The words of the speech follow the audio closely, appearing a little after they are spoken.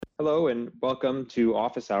Hello and welcome to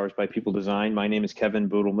Office Hours by People Design. My name is Kevin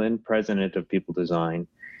Boodleman, president of People Design,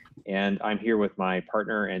 and I'm here with my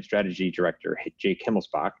partner and strategy director, Jake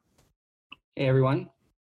Himmelsbach. Hey, everyone.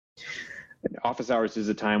 Office Hours is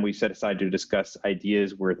a time we set aside to discuss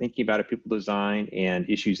ideas we're thinking about at People Design and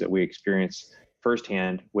issues that we experience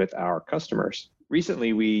firsthand with our customers.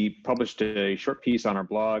 Recently, we published a short piece on our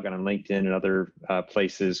blog and on LinkedIn and other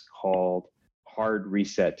places called Hard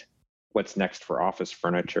Reset, What's Next for Office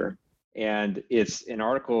Furniture. And it's an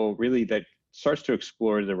article really that starts to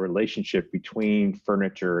explore the relationship between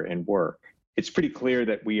furniture and work. It's pretty clear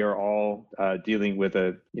that we are all dealing with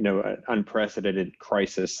an unprecedented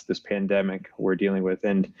crisis, this pandemic we're dealing with,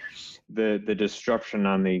 and the disruption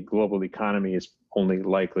on the global economy is only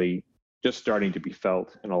likely just starting to be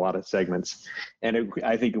felt in a lot of segments. And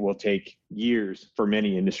I think it will take years for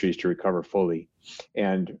many industries to recover fully.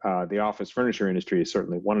 And the office furniture industry is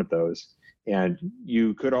certainly one of those. And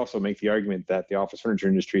you could also make the argument that the office furniture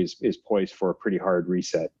industry is poised for a pretty hard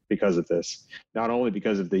reset because of this, not only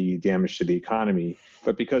because of the damage to the economy,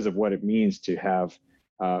 but because of what it means to have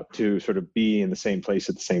to sort of be in the same place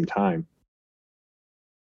at the same time.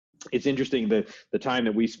 It's interesting that the time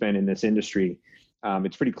that we spend in this industry,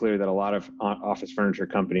 it's pretty clear that a lot of office furniture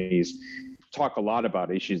companies talk a lot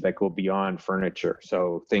about issues that go beyond furniture.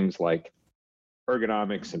 So things like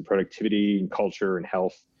ergonomics and productivity and culture and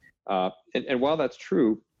health. And while that's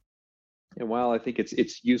true, and while I think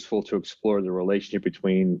it's useful to explore the relationship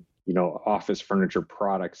between office furniture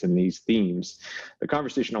products and these themes, the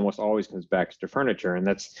conversation almost always comes back to furniture, and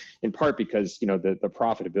that's in part because the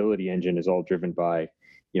profitability engine is all driven by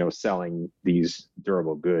selling these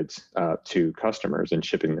durable goods to customers and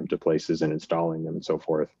shipping them to places and installing them and so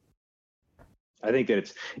forth. I think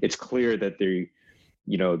that it's clear that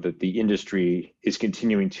that the industry is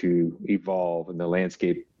continuing to evolve and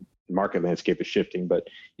the market landscape is shifting, but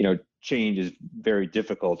change is very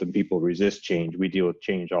difficult and people resist change. We deal with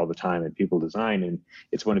change all the time at People Design, and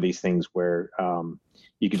it's one of these things where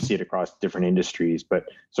you can see it across different industries, but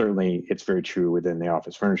certainly it's very true within the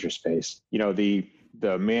office furniture space.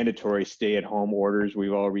 The mandatory stay-at-home orders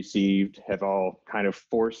we've all received have all kind of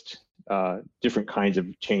forced different kinds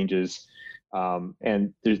of changes,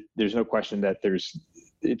 and there's no question that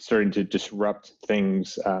it's starting to disrupt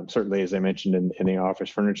things, certainly, as I mentioned, in the office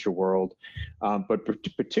furniture world, but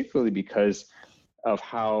particularly because of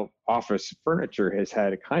how office furniture has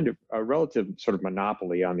had a relative sort of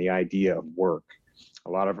monopoly on the idea of work. A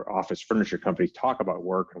lot of office furniture companies talk about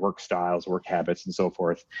work and work styles, work habits, and so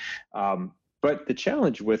forth. But the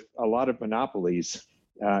challenge with a lot of monopolies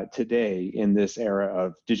today in this era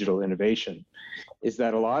of digital innovation is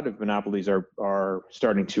that a lot of monopolies are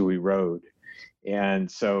starting to erode. And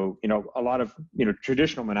so, a lot of,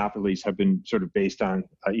 traditional monopolies have been sort of based on,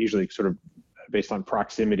 usually sort of based on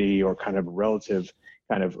proximity or kind of relative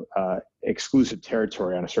kind of exclusive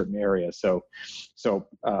territory on a certain area. So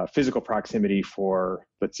physical proximity for,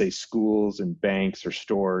 let's say, schools and banks or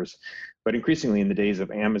stores, but increasingly in the days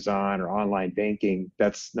of Amazon or online banking,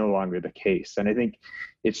 that's no longer the case. And I think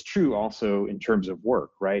it's true also in terms of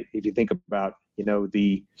work, right? If you think about,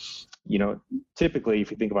 typically,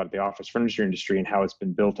 if you think about the office furniture industry and how it's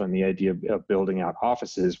been built on the idea of building out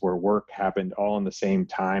offices where work happened all in the same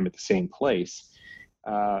time at the same place,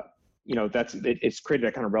 it's created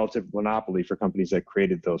a kind of relative monopoly for companies that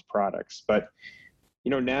created those products. But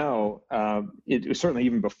now it was certainly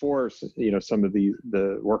even before some of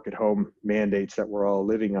the work at home mandates that we're all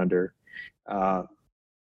living under.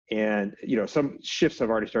 And some shifts have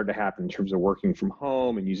already started to happen in terms of working from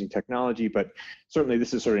home and using technology, but certainly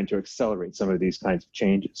this is starting to accelerate some of these kinds of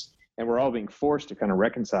changes. And we're all being forced to kind of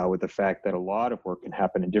reconcile with the fact that a lot of work can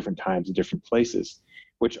happen in different times in different places,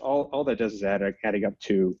 which all that does is adding up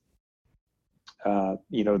to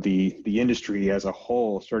the industry as a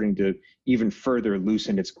whole starting to even further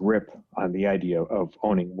loosen its grip on the idea of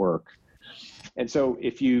owning work. And so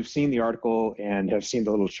if you've seen the article and have seen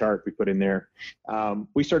the little chart we put in there,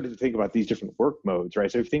 we started to think about these different work modes,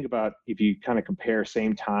 right? So if you kind of compare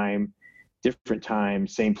same time,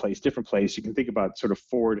 same place, different place, you can think about sort of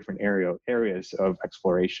 4 different areas of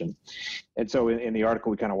exploration. And so in the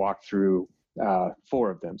article, we kind of walked through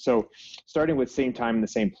 4 of them. So starting with same time in the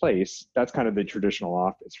same place, that's kind of the traditional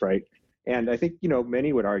office, right? And I think,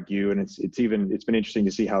 many would argue, and it's been interesting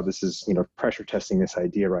to see how this is, pressure testing this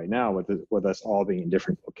idea right now with us all being in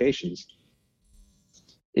different locations,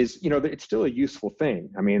 is, it's still a useful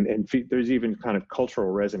thing. I mean, and there's even kind of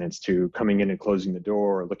cultural resonance to coming in and closing the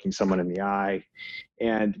door or looking someone in the eye.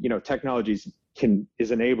 And, technology's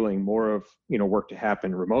is enabling more of work to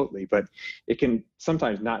happen remotely, but it can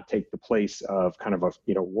sometimes not take the place of kind of a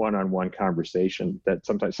one-on-one conversation. That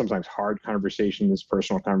sometimes hard conversations,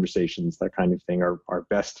 personal conversations, that kind of thing are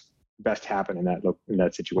best happen in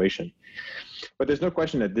that situation. But there's no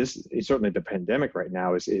question that this is certainly the pandemic right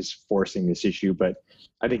now is forcing this issue. But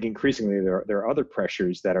I think increasingly there are other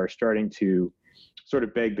pressures that are starting to sort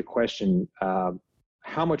of beg the question,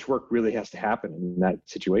 how much work really has to happen in that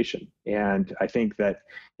situation. And I think that,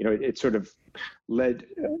 it sort of led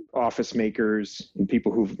office makers and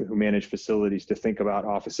people who manage facilities to think about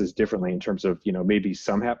offices differently in terms of, maybe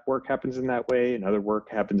some work happens in that way and other work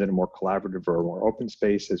happens in a more collaborative or more open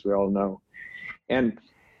space, as we all know. And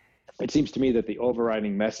it seems to me that the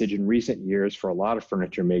overriding message in recent years for a lot of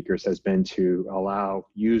furniture makers has been to allow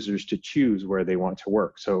users to choose where they want to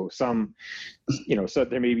work. So so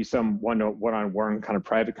there may be some one-on-one kind of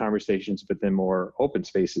private conversations, but then more open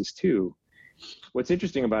spaces too. What's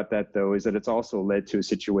interesting about that, though, is that it's also led to a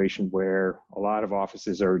situation where a lot of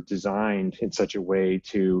offices are designed in such a way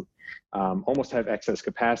to almost have excess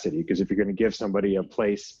capacity. Because if you're going to give somebody a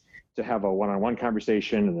place to have a one-on-one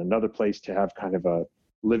conversation and another place to have kind of a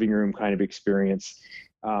living room kind of experience,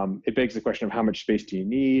 it begs the question of how much space do you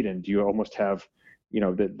need, and do you almost have,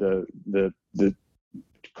 the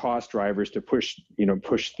cost drivers to push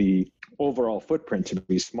the overall footprint to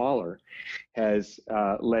be smaller, has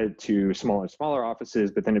led to smaller and smaller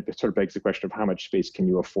offices. But then it sort of begs the question of how much space can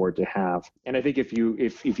you afford to have. And I think if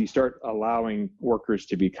you start allowing workers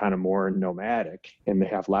to be kind of more nomadic, and they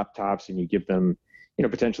have laptops, and you give them,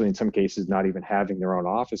 potentially in some cases not even having their own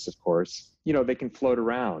office, of course, they can float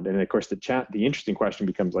around. And of course, the interesting question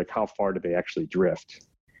becomes like, how far do they actually drift?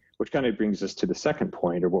 Which kind of brings us to the second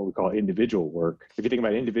point, or what we call individual work. If you think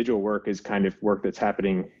about individual work as kind of work that's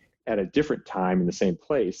happening at a different time in the same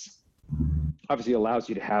place, obviously allows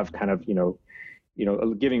you to have kind of,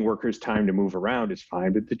 giving workers time to move around is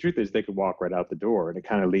fine. But the truth is they could walk right out the door, and it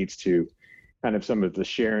kind of leads to kind of some of the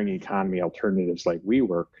sharing economy alternatives like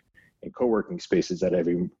WeWork and co-working spaces that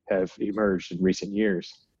have emerged in recent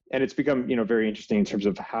years. And it's become, very interesting in terms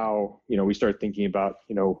of how, we start thinking about,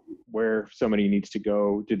 where somebody needs to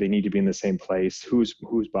go. Do they need to be in the same place? Who's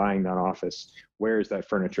buying that office? Where is that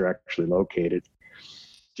furniture actually located?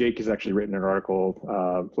 Jake has actually written an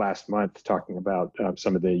article last month talking about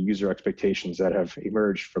some of the user expectations that have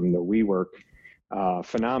emerged from the WeWork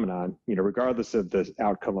phenomenon. Regardless of the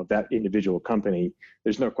outcome of that individual company,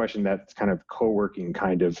 there's no question that kind of co-working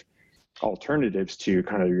kind of alternatives to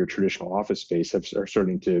kind of your traditional office space are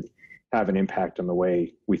starting to have an impact on the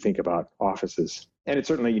way we think about offices. And it's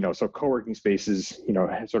certainly, so co-working spaces,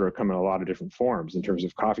 sort of come in a lot of different forms in terms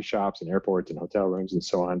of coffee shops and airports and hotel rooms and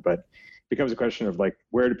so on. But it becomes a question of like,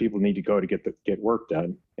 where do people need to go to get work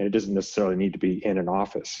done? And it doesn't necessarily need to be in an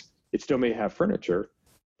office. It still may have furniture,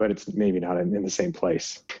 but it's maybe not in the same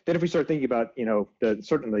place. Then if we start thinking about,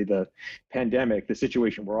 certainly the pandemic, the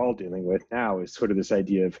situation we're all dealing with now is sort of this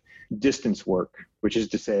idea of distance work, which is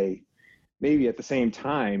to say, maybe at the same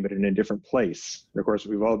time, but in a different place. And of course,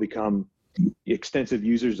 we've all become extensive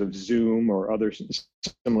users of Zoom or other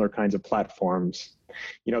similar kinds of platforms.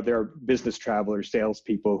 There are business travelers,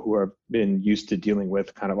 salespeople who have been used to dealing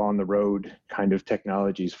with kind of on the road kind of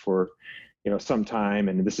technologies for, some time.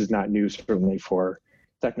 And this is not new, certainly for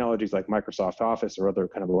technologies like Microsoft Office or other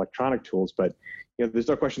kind of electronic tools. But there's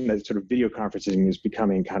no question that sort of video conferencing is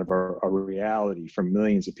becoming kind of a reality for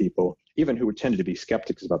millions of people, even who tended to be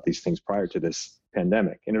skeptics about these things prior to this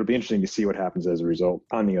pandemic. And it'll be interesting to see what happens as a result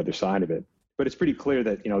on the other side of it. But it's pretty clear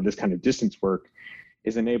that this kind of distance work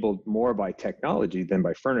is enabled more by technology than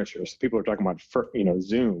by furniture. So people are talking about,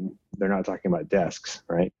 Zoom. They're not talking about desks,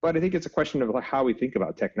 right? But I think it's a question of how we think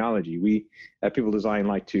about technology. We at People Design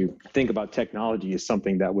like to think about technology as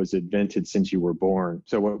something that was invented since you were born.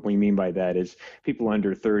 So what we mean by that is people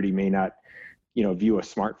under 30 may not, view a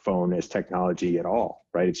smartphone as technology at all,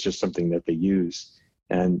 right? It's just something that they use.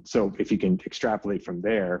 And so if you can extrapolate from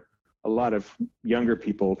there, a lot of younger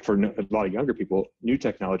people, new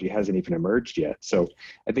technology hasn't even emerged yet. So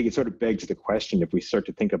I think it sort of begs the question, if we start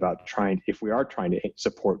to think about if we are trying to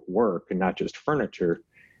support work and not just furniture,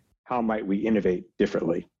 how might we innovate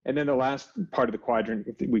differently? And then the last part of the quadrant,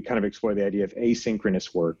 we kind of explore the idea of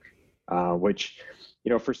asynchronous work, which,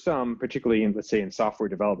 for some, particularly in, let's say, in software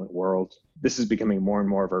development world, this is becoming more and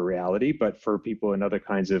more of a reality. But for people in other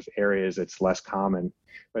kinds of areas, it's less common.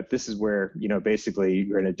 But this is where, basically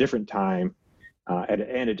you're in a different time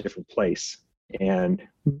and a different place. And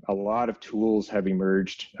a lot of tools have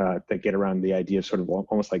emerged that get around the idea of sort of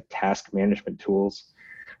almost like task management tools,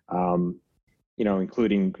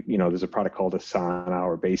 including, there's a product called Asana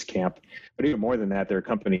or Basecamp. But even more than that, there are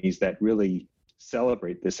companies that really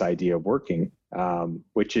celebrate this idea of working,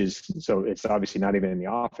 which is, so it's obviously not even in the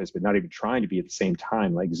office, but not even trying to be at the same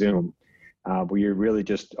time like Zoom, where you're really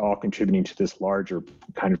just all contributing to this larger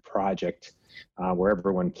kind of project where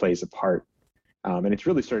everyone plays a part. And it's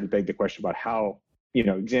really started to beg the question about how,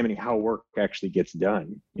 examining how work actually gets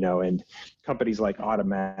done, and companies like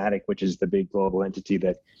Automatic, which is the big global entity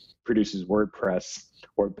that produces WordPress,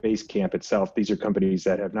 or Basecamp itself. These are companies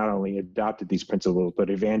that have not only adopted these principles, but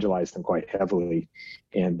evangelized them quite heavily,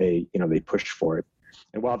 and they push for it.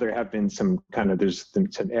 And while there have been there's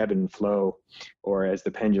some ebb and flow, or as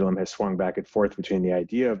the pendulum has swung back and forth between the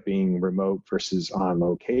idea of being remote versus on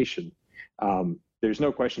location, there's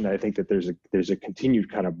no question that I think that there's a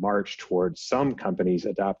continued kind of march towards some companies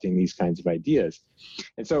adopting these kinds of ideas.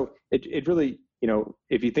 And so it really,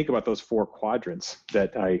 if you think about those four quadrants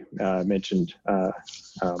that I mentioned a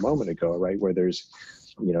moment ago, right, where there's,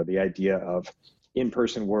 the idea of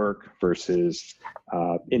in-person work versus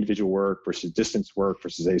individual work versus distance work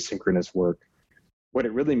versus asynchronous work, what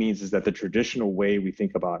it really means is that the traditional way we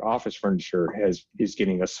think about office furniture is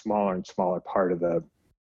getting a smaller and smaller part of the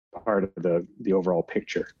overall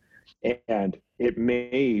picture. And it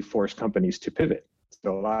may force companies to pivot.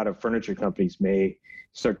 So a lot of furniture companies may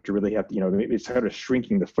start to really have to, it's sort of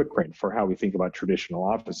shrinking the footprint for how we think about traditional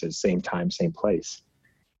offices, same time, same place.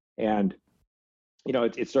 And,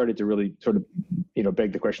 it started to really sort of,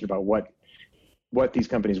 beg the question about what these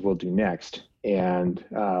companies will do next. And,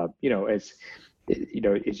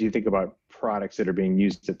 as you think about products that are being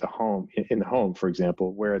used at the home, in the home, for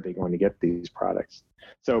example, where are they going to get these products?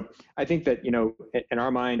 So I think that, in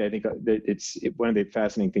our mind, I think that it's one of the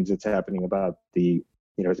fascinating things that's happening about the,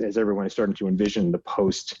 as everyone is starting to envision the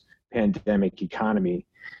post-pandemic economy,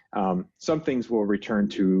 some things will return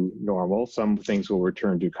to normal. Some things will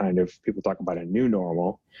return to kind of, people talk about a new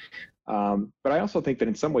normal. But I also think that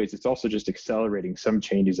in some ways, it's also just accelerating some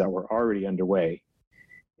changes that were already underway.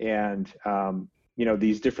 And,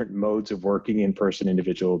 these different modes of working, in person,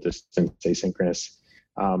 individual, distance, asynchronous,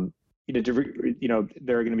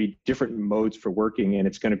 there are going to be different modes for working, and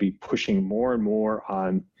it's going to be pushing more and more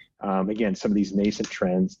on, again, some of these nascent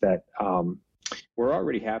trends that were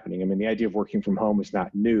already happening. I mean, the idea of working from home is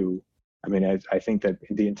not new. I mean, I think that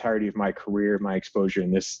the entirety of my career, my exposure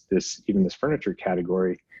in this furniture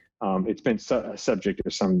category, it's been a subject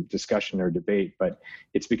of some discussion or debate, but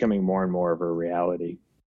it's becoming more and more of a reality.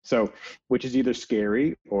 So, which is either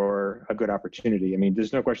scary or a good opportunity. I mean,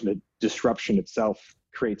 there's no question that disruption itself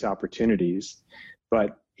creates opportunities,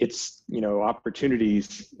 but it's,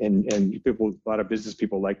 opportunities, and people, a lot of business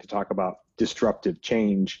people like to talk about disruptive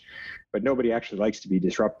change, but nobody actually likes to be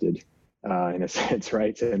disrupted in a sense,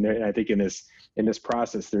 right? And I think in this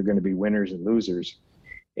process, there are going to be winners and losers.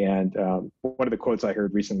 And one of the quotes I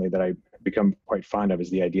heard recently that I've become quite fond of is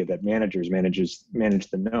the idea that managers manage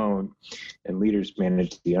the known and leaders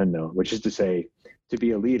manage the unknown, which is to say, to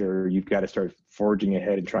be a leader, you've got to start forging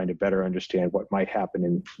ahead and trying to better understand what might happen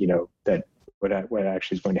and, that what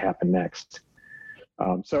actually is going to happen next.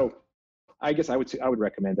 So I guess I would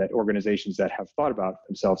recommend that organizations that have thought about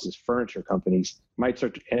themselves as furniture companies might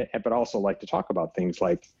start to, but also like to talk about things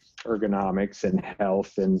like ergonomics and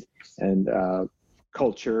health and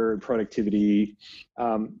culture and productivity.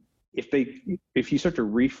 If you start to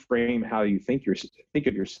reframe how you think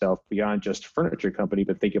of yourself beyond just furniture company,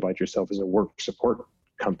 but think about yourself as a work support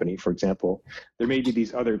company, for example, there may be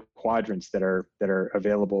these other quadrants that are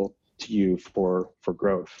available to you for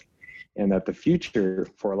growth, and that the future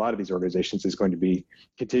for a lot of these organizations is going to be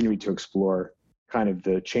continuing to explore kind of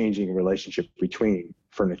the changing relationship between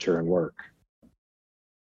furniture and work.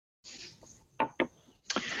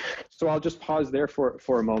 So I'll just pause there for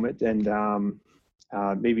a moment and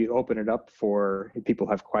maybe open it up for if people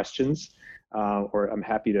have questions, or I'm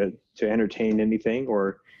happy to entertain anything,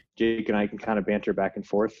 or Jake and I can kind of banter back and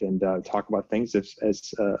forth and talk about things as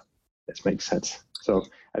makes sense. So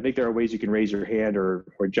I think there are ways you can raise your hand or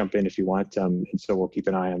jump in if you want, and so we'll keep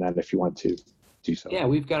an eye on that if you want to do so. Yeah,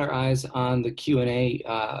 we've got our eyes on the Q&A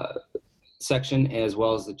section as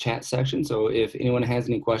well as the chat section. So if anyone has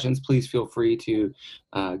any questions, please feel free to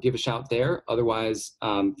give a shout there. Otherwise,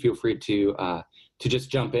 feel free to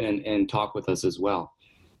just jump in and talk with us as well.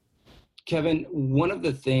 Kevin, one of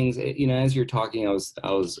the things, as you're talking, I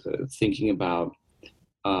was thinking about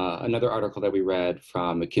another article that we read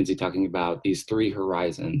from McKinsey talking about these three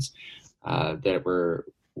horizons that we're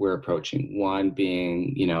approaching. One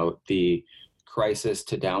being, the crisis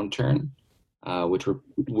to downturn, which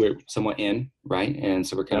we're somewhat in, right? And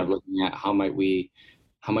so we're kind of looking at how might we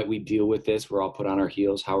deal with this? We're all put on our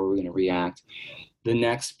heels. How are we going to react? The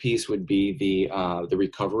next piece would be the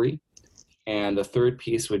recovery. And the third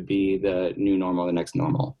piece would be the new normal, the next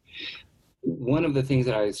normal. One of the things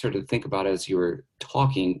that I started to think about as you were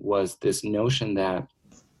talking was this notion that,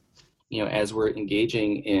 as we're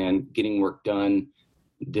engaging in getting work done,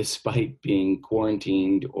 despite being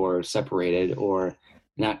quarantined or separated or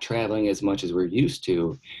not traveling as much as we're used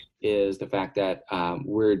to, is the fact that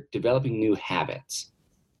we're developing new habits.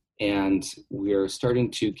 And we're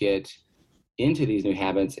starting to get into these new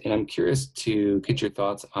habits. And I'm curious to get your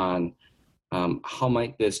thoughts on how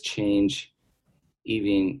might this change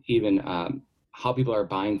even how people are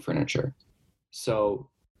buying furniture. So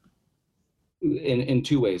in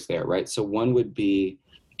two ways there, right? So one would be,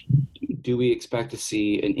 do we expect to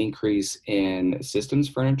see an increase in systems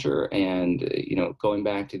furniture and, going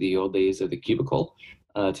back to the old days of the cubicle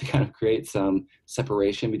to kind of create some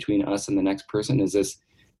separation between us and the next person? Is this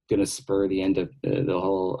going to spur the end of the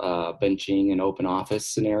whole benching and open office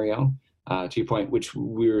scenario? To your point, which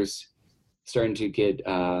we're starting to get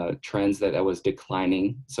trends that was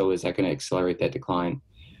declining. So is that going to accelerate that decline?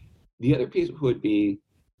 The other piece would be,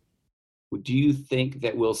 do you think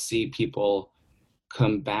that we'll see people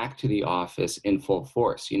come back to the office in full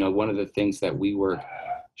force? One of the things that WeWork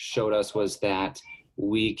showed us was that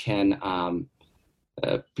we can,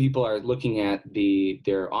 people are looking at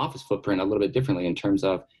their office footprint a little bit differently in terms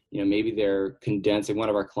of, maybe they're condensing. One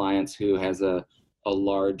of our clients who has a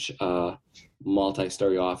large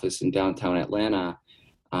multi-story office in downtown Atlanta,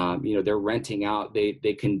 they're renting out,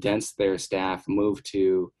 they condense their staff, move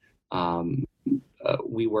to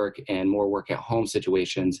WeWork and more work at home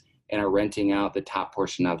situations, and are renting out the top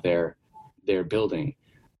portion of their building,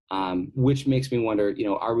 which makes me wonder,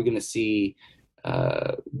 are we going to see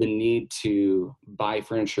the need to buy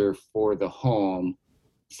furniture for the home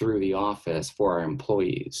through the office for our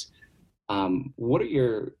employees? What are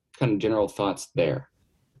your kind of general thoughts there?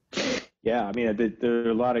 Yeah, I mean, there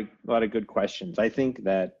are a lot of good questions. I think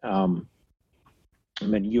that,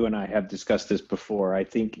 you and I have discussed this before. I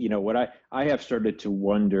think, what I have started to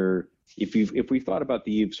wonder, if we thought about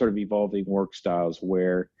the sort of evolving work styles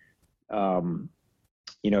where,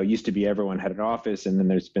 it used to be everyone had an office, and then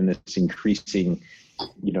there's been this increasing,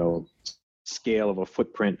 scale of a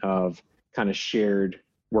footprint of kind of shared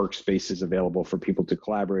workspaces available for people to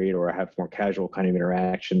collaborate or have more casual kind of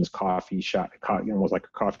interactions, coffee shop, almost like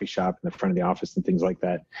a coffee shop in the front of the office and things like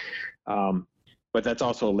that. But that's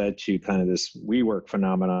also led to kind of this WeWork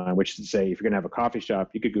phenomenon, which is to say, if you're going to have a coffee shop,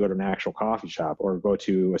 you could go to an actual coffee shop or go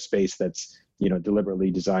to a space that's,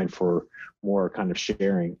 deliberately designed for more kind of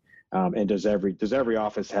sharing. And does every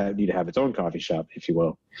office need to have its own coffee shop, if you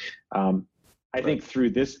will? I think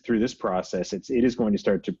through this process, it is going to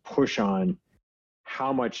start to push on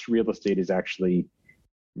how much real estate is actually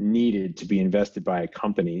needed to be invested by a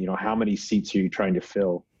company. How many seats are you trying to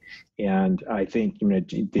fill? And I think,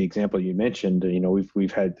 the example you mentioned,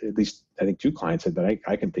 we've had at least, I think, 2 clients that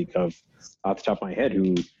I can think of off the top of my head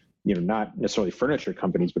who, not necessarily furniture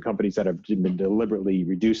companies, but companies that have been deliberately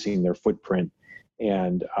reducing their footprint.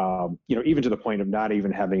 And, even to the point of not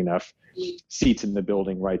even having enough seats in the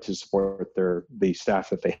building, right, to support the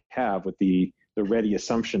staff that they have, with the ready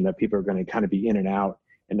assumption that people are going to kind of be in and out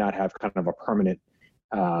and not have kind of a permanent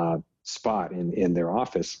spot in their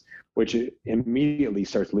office, which immediately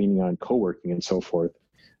starts leaning on co-working and so forth.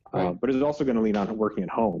 Right. But it's also going to lean on working at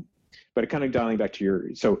home. But kind of dialing back to your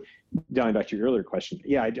earlier question,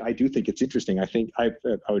 yeah, I do think it's interesting. I think I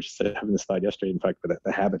was just having this thought yesterday, in fact, with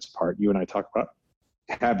the habits part. You and I talk about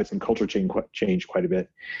habits and culture change quite a bit.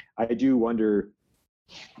 I do wonder,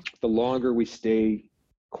 the longer we stay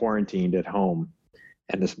quarantined at home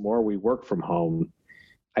and the more we work from home,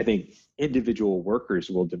 I think individual workers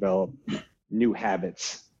will develop new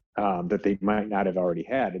habits that they might not have already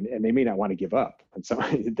had, and they may not want to give up. And so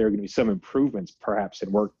there are going to be some improvements perhaps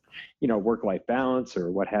in work-life balance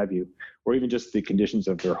or what have you, or even just the conditions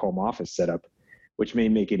of their home office setup, which may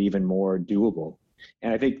make it even more doable.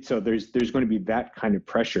 And I think so there's going to be that kind of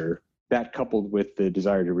pressure, that coupled with the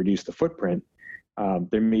desire to reduce the footprint.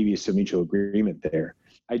 There may be some mutual agreement there.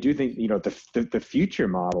 I do think, the future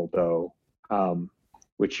model though,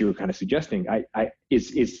 which you were kind of suggesting,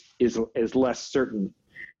 is less certain.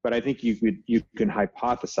 But I think you can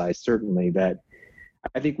hypothesize certainly that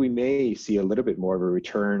I think we may see a little bit more of a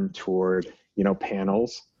return toward,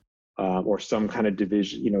 panels or some kind of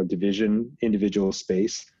division, individual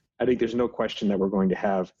space. I think there's no question that we're going to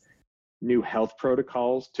have new health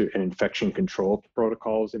protocols and infection control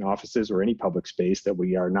protocols in offices or any public space that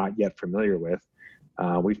we are not yet familiar with.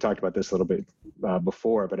 We've talked about this a little bit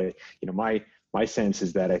before, but my sense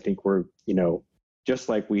is that I think we're, just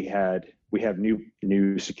like we have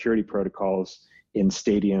new security protocols in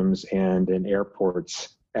stadiums and in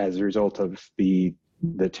airports as a result of the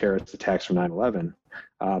terrorist attacks from 9/11,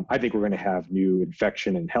 I think we're going to have new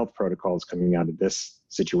infection and health protocols coming out of this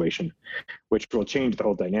situation, which will change the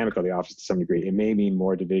whole dynamic of the office to some degree. It may mean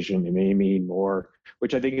more division. It may mean more,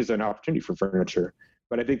 which I think is an opportunity for furniture.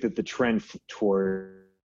 But I think that the trend toward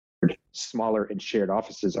smaller and shared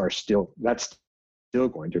offices that's still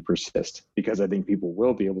going to persist, because I think people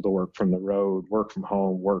will be able to work from the road, work from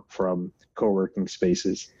home, work from co-working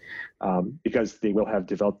spaces, because they will have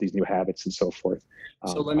developed these new habits and so forth.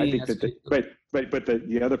 So let me ask you. But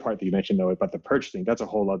the other part that you mentioned though about the purchasing, that's a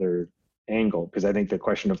whole other angle, because I think the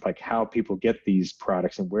question of like how people get these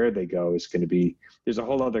products and where they go is going to be, there's a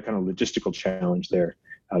whole other kind of logistical challenge there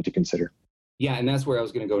to consider. Yeah, and that's where I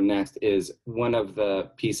was going to go next. Is one of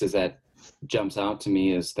the pieces that jumps out to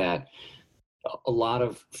me is that a lot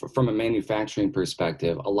of, from a manufacturing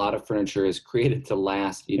perspective, a lot of furniture is created to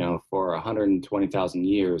last, for 120,000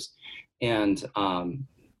 years. And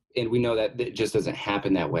we know that it just doesn't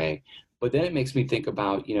happen that way. But then it makes me think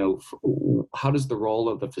about, how does the role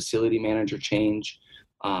of the facility manager change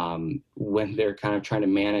when they're kind of trying to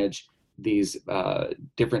manage these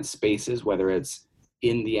different spaces, whether it's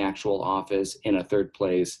in the actual office, in a third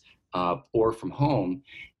place, or from home.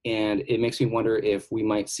 And it makes me wonder if we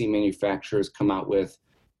might see manufacturers come out with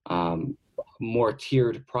more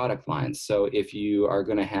tiered product lines. So if you are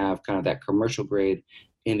going to have kind of that commercial grade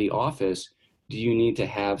in the office, do you need to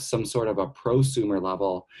have some sort of a prosumer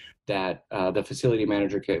level that the facility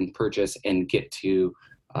manager can purchase and get to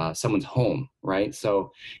someone's home, right?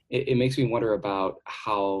 So it makes me wonder about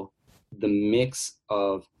how the mix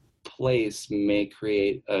of place may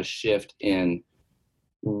create a shift in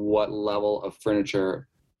what level of furniture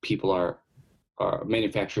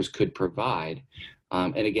manufacturers could provide.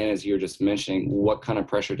 And again, as you were just mentioning, what kind of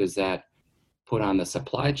pressure does that put on the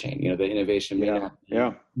supply chain? The innovation may not be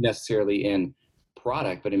necessarily in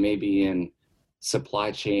product, but it may be in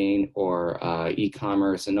supply chain or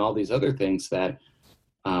e-commerce and all these other things that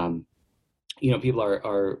people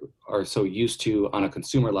are so used to on a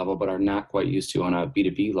consumer level, but are not quite used to on a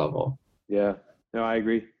B2B level. Yeah, no, I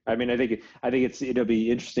agree. I mean, I think it'll be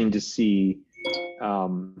interesting to see.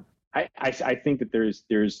 I think that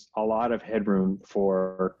there's a lot of headroom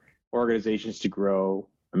for organizations to grow.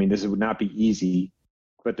 I mean, this would not be easy,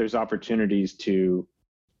 but there's opportunities to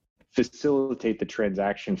facilitate the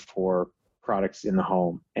transaction for products in the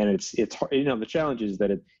home. And it's the challenge is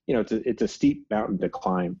that it's a steep mountain to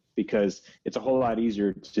climb, because it's a whole lot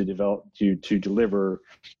easier to deliver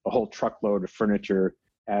a whole truckload of furniture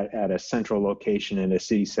at a central location in a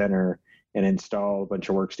city center and install a bunch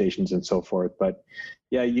of workstations and so forth. But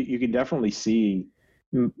yeah, you can definitely see,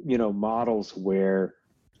 models where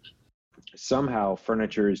somehow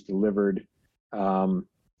furniture is delivered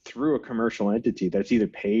through a commercial entity that's either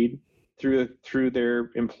paid through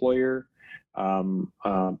their employer,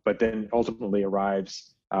 but then ultimately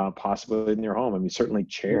arrives possibly in their home. I mean, certainly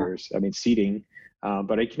chairs, seating,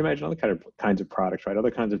 but I can imagine other kinds of products, right?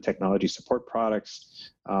 Other kinds of technology support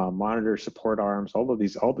products, monitor support arms, all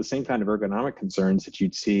the same kind of ergonomic concerns that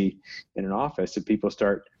you'd see in an office. If people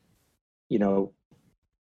start, if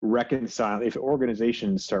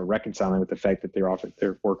organizations start reconciling with the fact that their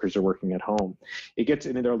workers are working at home,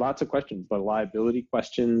 there are lots of questions, but liability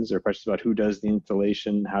questions, or questions about who does the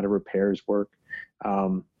installation, how do repairs work.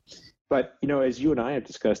 But, as you and I have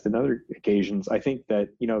discussed on other occasions, I think that,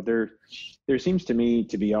 there seems to me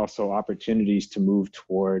to be also opportunities to move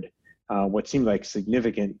toward what seem like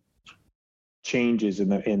significant changes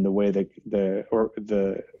in the way that the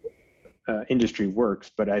industry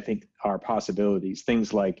works, but I think are possibilities.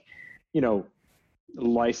 Things like,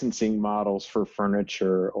 licensing models for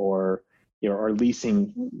furniture, or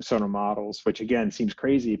leasing sort of models, which again seems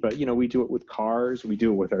crazy, but we do it with cars, we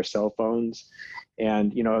do it with our cell phones.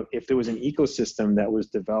 And if there was an ecosystem that was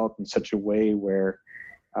developed in such a way where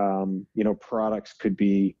products could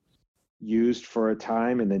be used for a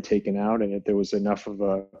time and then taken out, and if there was enough of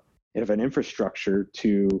an infrastructure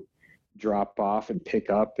to drop off and pick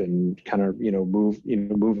up and kind of move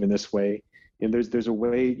in this way, and there's a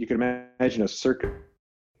way you can imagine a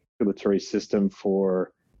circulatory system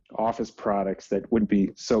for office products that wouldn't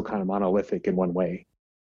be so kind of monolithic in one way.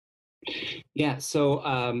 Yeah, so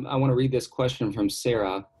I want to read this question from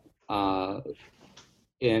Sarah. And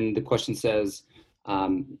the question says,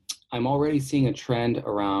 I'm already seeing a trend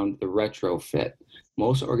around the retrofit.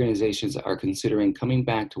 Most organizations are considering coming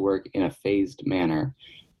back to work in a phased manner.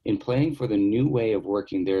 In planning for the new way of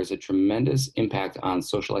working, there is a tremendous impact on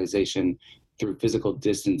socialization through physical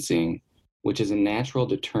distancing, which is a natural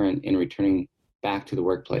deterrent in returning back to the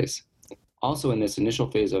workplace. Also, in this initial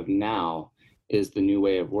phase of now is the new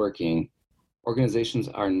way of working, organizations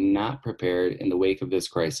are not prepared in the wake of this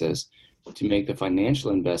crisis to make the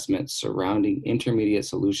financial investments surrounding intermediate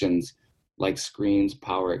solutions like screens,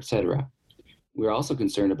 power, etc. We're also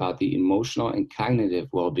concerned about the emotional and cognitive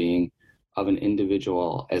well-being of an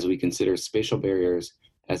individual as we consider spatial barriers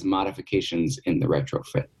as modifications in the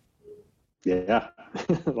retrofit. Yeah,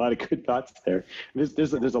 a lot of good thoughts there.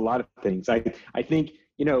 There's a lot of things. I think,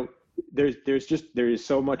 you know, there is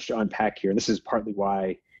so much to unpack here. And this is partly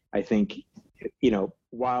why I think, you know,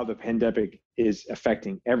 while the pandemic is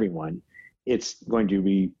affecting everyone, it's going to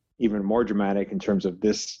be even more dramatic in terms of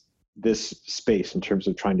this space, in terms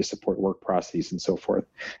of trying to support work processes and so forth.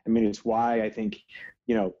 I mean, it's why I think,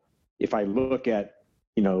 you know, if I look at,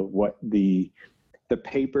 you know, what the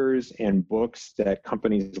papers and books that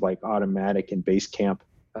companies like Automattic and Basecamp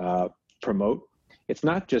promote, it's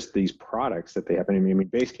not just these products that they have. I mean,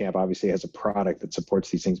 Basecamp obviously has a product that supports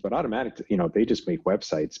these things, but Automattic, you know, they just make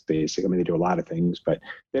websites basically. I mean, they do a lot of things, but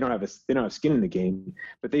they don't have skin in the game.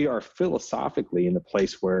 But they are philosophically in the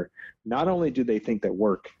place where not only do they think that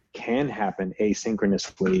work can happen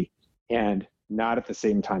asynchronously and not at the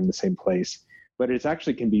same time, the same place, but it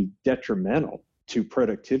actually can be detrimental to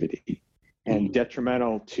productivity and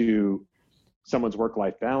detrimental to someone's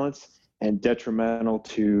work-life balance and detrimental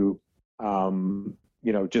to,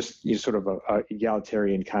 you know, just sort of a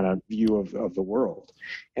egalitarian kind of view of the world.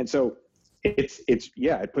 And so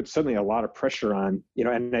it puts suddenly a lot of pressure on, you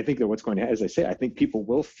know, and I think that what's going to, as I say, I think people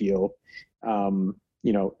will feel,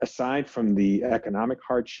 you know, aside from the economic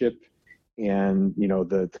hardship and, you know,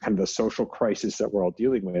 the kind of the social crisis that we're all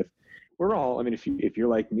dealing with, we're all, I mean, if you're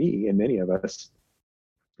like me and many of us,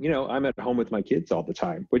 you know, I'm at home with my kids all the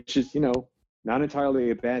time, which is, you know, not entirely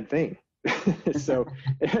a bad thing. so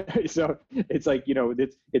it's like, you know,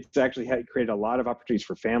 it's actually created a lot of opportunities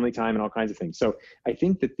for family time and all kinds of things. So I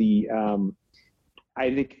think that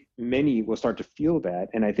I think many will start to feel that.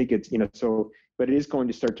 And I think it's, you know, so, but it is going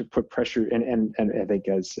to start to put pressure. And I think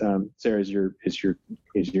as Sarah, is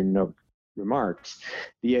your note remarks,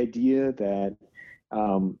 the idea that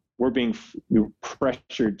we're being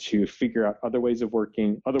pressured to figure out other ways of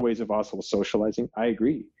working, other ways of also socializing. I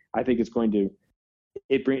agree. I think it's going to,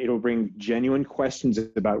 it'll bring genuine questions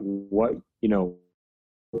about what, you know,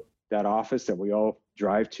 that office that we all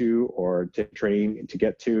drive to or take train to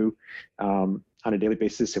get to on a daily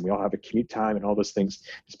basis, and we all have a commute time and all those things,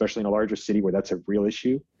 especially in a larger city where that's a real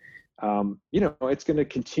issue. You know, it's going to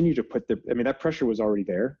continue to put that pressure was already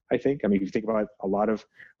there, I think. I mean, if you think about a lot of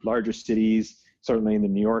larger cities, certainly in the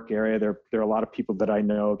New York area, there are a lot of people that I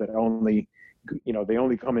know that only, you know, they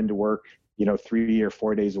only come into work, you know, 3 or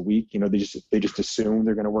 4 days a week. You know, they just assume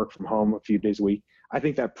they're going to work from home a few days a week. I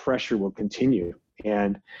think that pressure will continue,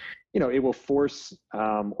 and, you know, it will force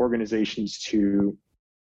organizations to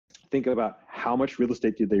think about how much real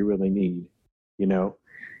estate do they really need. You know,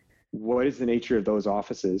 what is the nature of those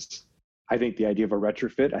offices? I think the idea of a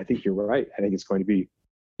retrofit, I think you're right. I think it's going to be,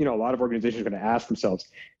 you know, a lot of organizations are going to ask themselves,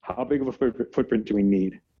 how big of a footprint do we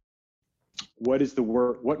need? What is the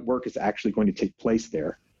work? What work is actually going to take place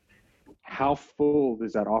there? How full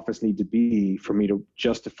does that office need to be for me to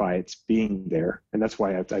justify its being there? And that's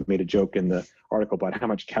why I made a joke in the article about how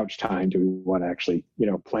much couch time do we want to actually, you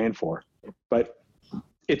know, plan for. But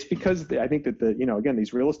it's because I think that you know, again,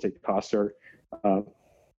 these real estate costs are,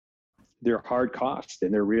 they're hard costs,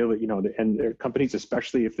 and they're really, you know, and they're companies,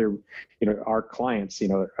 especially if they're, you know, our clients, you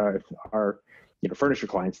know, our you know, furniture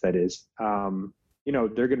clients, that is, you know,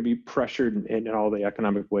 they're going to be pressured in all the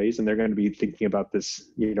economic ways, and they're going to be thinking about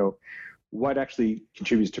this, you know, what actually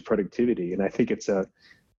contributes to productivity. And I think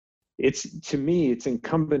to me, it's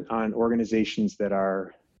incumbent on organizations that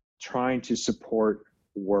are trying to support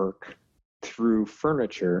work through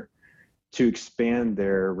furniture to expand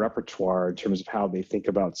their repertoire in terms of how they think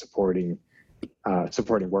about supporting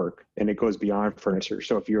work. And it goes beyond furniture.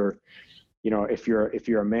 So if you're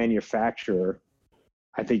a manufacturer,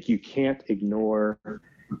 I think you can't ignore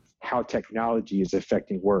how technology is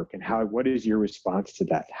affecting work, and what is your response to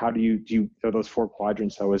that? How do you are those 4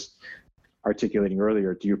 quadrants I was articulating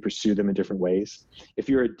earlier, do you pursue them in different ways? If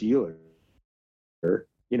you're a dealer,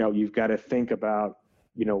 you know, you've got to think about,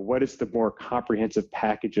 you know, what is the more comprehensive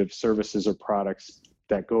package of services or products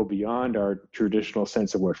that go beyond our traditional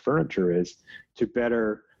sense of what furniture is to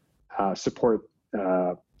better support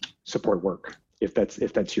work, if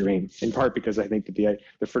that's your aim. In part because I think that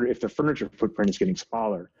if the furniture footprint is getting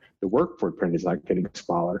smaller, the work footprint is not getting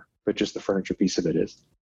smaller, but just the furniture piece of it is.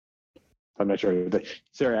 I'm not sure.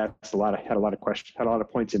 Sarah asked had a lot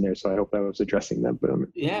of points in there, so I hope I was addressing them. But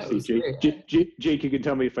yeah, Jake, you can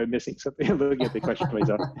tell me if I'm missing something. I'm looking at the question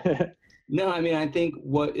myself. No, I mean, I think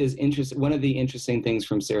what is interesting, one of the interesting things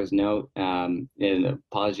from Sarah's note, and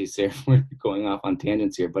apologies, Sarah, for going off on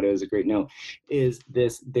tangents here, but it was a great note, is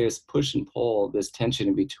there's push and pull, this tension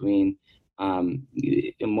in between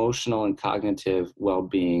emotional and cognitive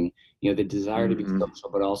well-being, the desire to be Mm-hmm. social,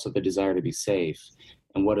 but also the desire to be safe.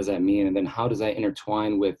 And what does that mean? And then how does that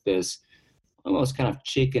intertwine with this almost kind of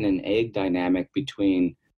chicken and egg dynamic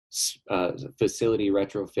between facility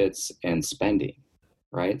retrofits and spending?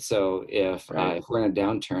 Right. So if we're in a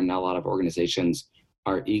downturn, now a lot of organizations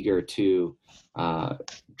are eager to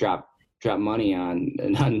drop money on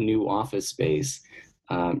new office space.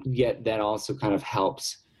 Yet that also kind of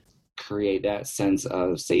helps create that sense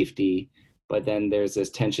of safety. But then there's this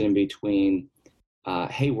tension in between,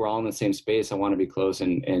 hey, we're all in the same space. I want to be close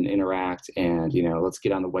and interact. And, let's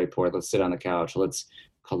get on the whiteboard. Let's sit on the couch. Let's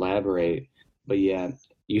collaborate. But yet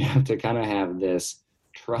you have to kind of have this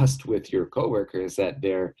trust with your coworkers that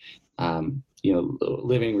they're,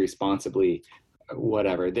 living responsibly,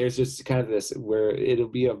 whatever. There's just kind of this where it'll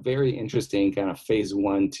be a very interesting kind of phase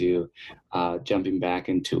one to jumping back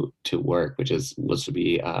into work, which will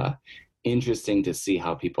be interesting to see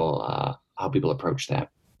how people approach that.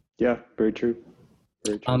 Yeah, very true.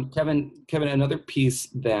 Very true. Kevin, another piece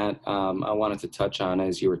that I wanted to touch on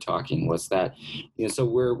as you were talking was that, so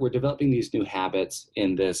we're developing these new habits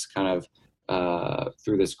in this kind of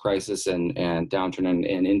through this crisis and downturn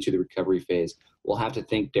and into the recovery phase. We'll have to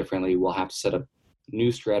think differently. We'll have to set up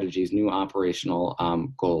new strategies, new operational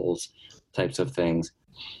goals, types of things.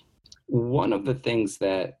 One of the things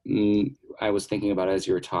that I was thinking about as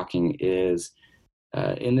you were talking is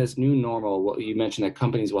in this new normal, what you mentioned that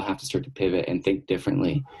companies will have to start to pivot and think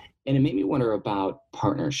differently. And it made me wonder about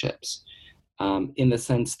partnerships in the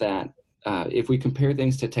sense that if we compare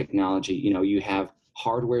things to technology, you have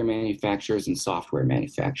hardware manufacturers and software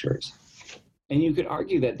manufacturers. And you could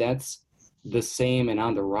argue that that's the same and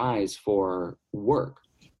on the rise for work,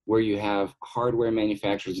 where you have hardware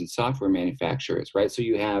manufacturers and software manufacturers, right? So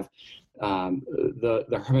you have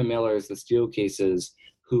the Herman Millers, the Steelcases,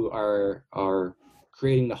 who are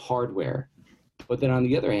creating the hardware. But then on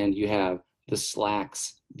the other hand, you have the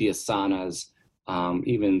Slacks, the Asanas,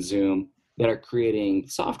 even Zoom, that are creating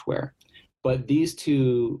software. But these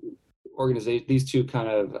two organizations, these two kind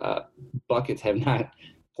of buckets have not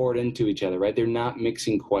poured into each other, right? They're not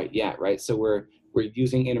mixing quite yet, right? So we're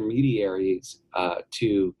using intermediaries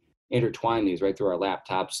to intertwine these, right? Through our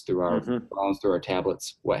laptops, through our phones, through our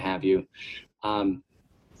tablets, what have you.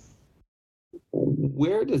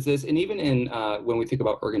 Where does this, and even in when we think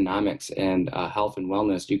about ergonomics and health and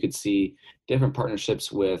wellness, you could see different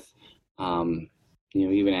partnerships with,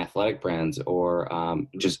 even athletic brands or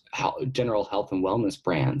just general health and wellness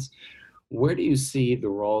brands. Where do you see the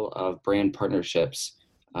role of brand partnerships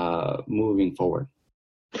moving forward?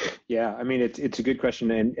 Yeah, I mean, it's a good question.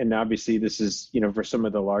 And obviously this is, for some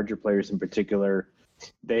of the larger players in particular,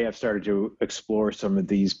 they have started to explore some of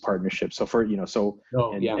these partnerships. So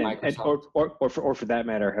Microsoft. Or for that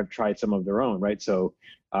matter, have tried some of their own, right? So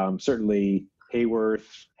certainly Hayworth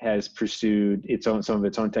has pursued some of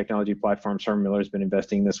its own technology platforms. Herman Miller has been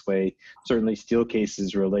investing this way. Certainly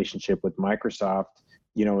Steelcase's relationship with Microsoft,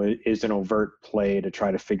 is an overt play to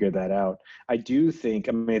try to figure that out. I think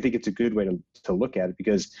it's a good way to look at it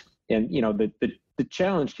because, the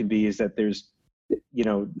challenge can be is that there's,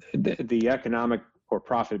 the economic or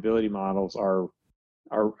profitability models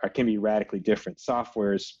can be radically different.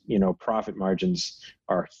 Software's, profit margins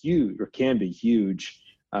are huge or can be huge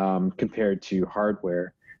compared to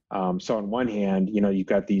hardware. So on one hand, you've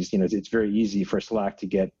got these, it's very easy for Slack to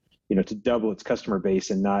get, to double its customer base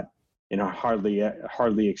and not,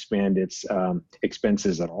 hardly expand its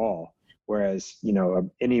expenses at all. Whereas,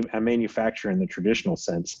 a manufacturer in the traditional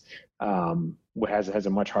sense has a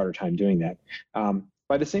much harder time doing that.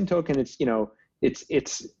 By the same token,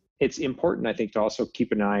 it's important, I think, to also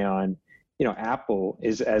keep an eye on, Apple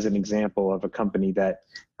is as an example of a company that,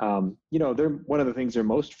 they're one of the things they're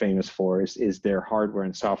most famous for is their hardware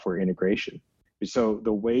and software integration. So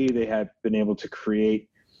the way they have been able to create,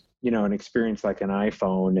 an experience like an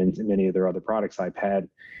iPhone and many of their other products, iPad,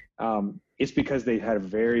 it's because they had a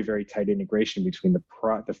very, very tight integration between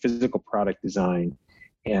the physical product design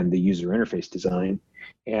and the user interface design.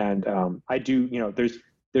 And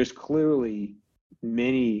there's clearly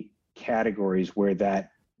many categories where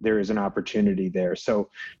there is an opportunity there. So,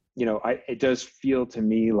 it does feel to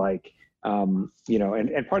me like, and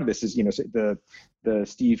part of this is, the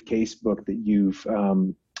Steve Case book that you've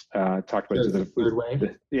talked about, Third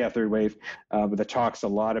Wave. Third Wave, but that talks a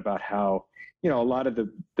lot about how, a lot of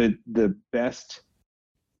the best,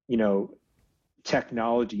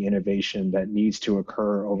 technology innovation that needs to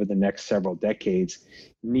occur over the next several decades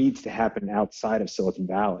needs to happen outside of Silicon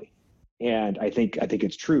Valley. And I think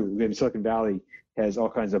it's true. I mean, Silicon Valley has all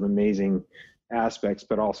kinds of amazing aspects,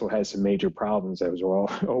 but also has some major problems, as we're all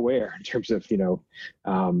aware, in terms of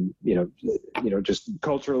just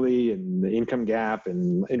culturally and the income gap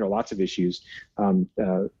and lots of issues,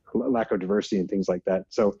 lack of diversity and things like that.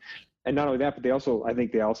 So, and not only that, but I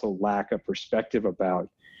think they also lack a perspective about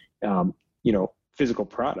physical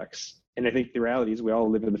products. And I think the reality is we all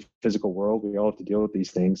live in the physical world. We all have to deal with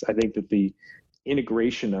these things. I think that the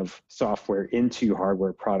integration of software into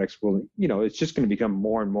hardware products will, it's just going to become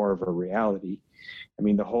more and more of a reality. I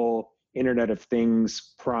mean, the whole Internet of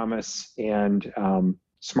Things promise and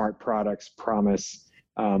smart products promise,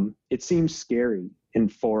 it seems scary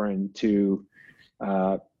and foreign to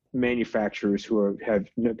manufacturers who have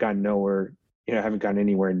gone nowhere, haven't gone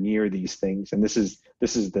anywhere near these things. And this is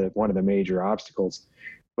one of the major obstacles.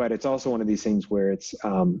 But it's also one of these things where it's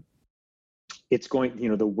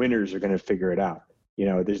going, the winners are going to figure it out.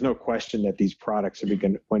 There's no question that these products are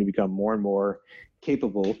going to become more and more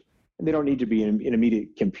capable, and they don't need to be an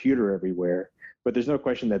immediate computer everywhere. But there's no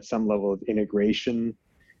question that some level of integration,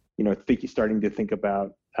 starting to think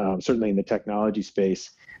about, certainly in the technology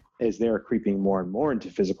space, as they're creeping more and more into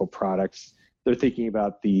physical products, they're thinking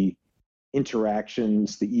about the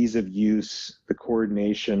interactions, the ease of use, the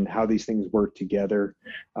coordination, how these things work together.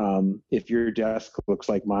 If your desk looks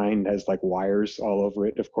like mine, has like wires all over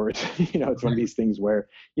it, of course, it's one of these things where,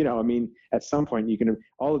 at some point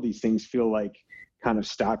all of these things feel like kind of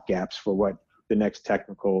stopgaps for what the next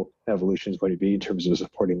technical evolution is going to be in terms of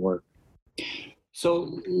supporting work.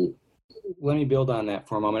 So let me build on that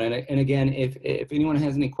for a moment. And again, if anyone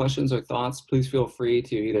has any questions or thoughts, please feel free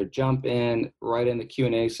to either jump in right in the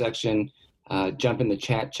Q&A section, jump in the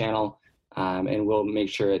chat channel, and we'll make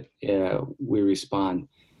sure we respond.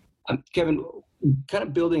 Kevin, kind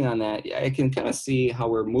of building on that, I can kind of see how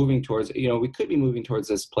we're moving towards, we could be moving towards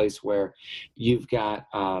this place where you've got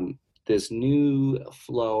this new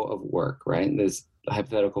flow of work, right? This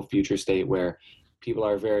hypothetical future state where people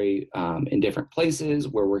are very in different places.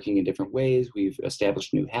 We're working in different ways. We've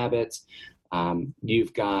established new habits.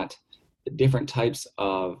 You've got different types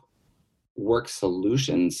of work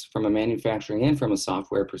solutions from a manufacturing and from a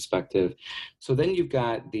software perspective. So then you've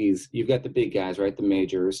got the big guys, right? The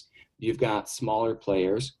majors. You've got smaller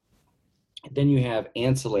players. Then you have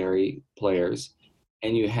ancillary players,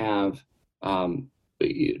 and you have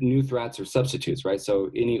new threats or substitutes, right? So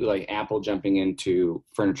any like Apple jumping into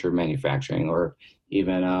furniture manufacturing, or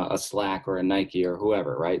even a Slack or a Nike or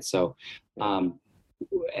whoever, right? So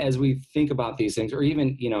as we think about these things, or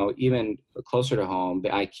even closer to home, the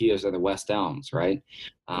IKEAs or the West Elms, right?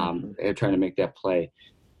 They're trying to make that play.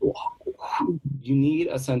 You need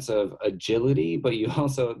a sense of agility, but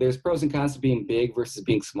there's pros and cons to being big versus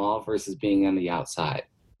being small versus being on the outside.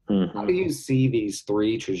 Mm-hmm. How do you see these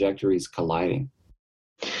three trajectories colliding?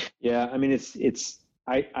 Yeah, I mean,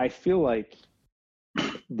 I feel like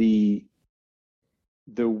the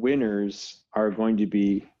winners are going to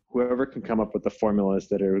be whoever can come up with the formulas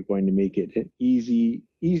that are going to make it an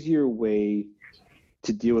easier way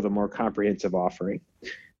to deal with a more comprehensive offering.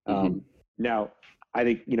 Mm-hmm. Now, I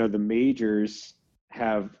think, the majors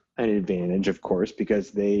have an advantage, of course,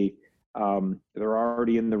 because they're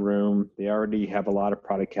already in the room. They already have a lot of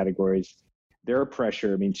product categories. Their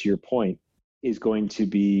pressure, to your point, is going to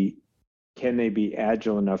be, can they be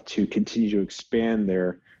agile enough to continue to expand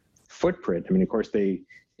their footprint? Of course, in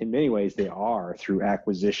many ways they are through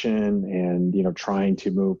acquisition and, trying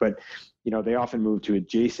to move, but, they often move to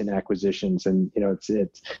adjacent acquisitions, and,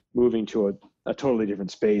 it's moving to a totally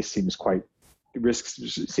different space risks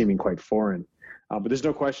seeming quite foreign. But there's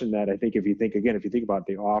no question that I think if you think about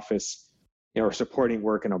the office, or supporting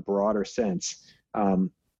work in a broader sense,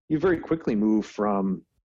 you very quickly move from,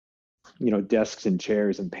 desks and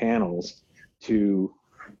chairs and panels to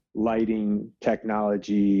lighting,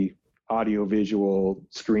 technology, audio, visual,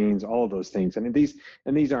 screens, all of those things. These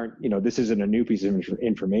aren't, this isn't a new piece of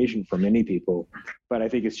information for many people, but I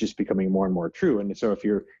think it's just becoming more and more true. And so if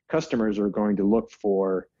your customers are going to look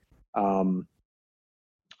for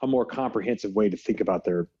a more comprehensive way to think about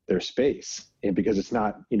their space, and because it's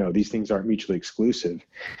not, these things aren't mutually exclusive.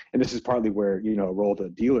 And this is partly where, a role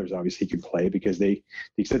that dealers obviously can play, because the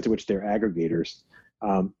extent to which they're aggregators.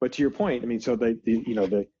 But to your point, so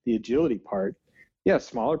the agility part, yeah,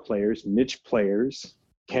 smaller players, niche players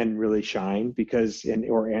can really shine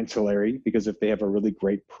or ancillary, because if they have a really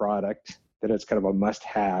great product that it's kind of a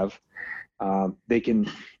must-have, it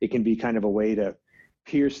can be kind of a way to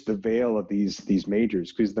pierce the veil of these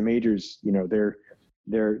majors, because the majors,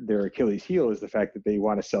 their Achilles heel is the fact that they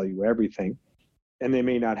want to sell you everything, and they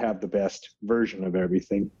may not have the best version of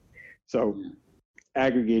everything. So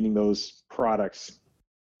aggregating those products,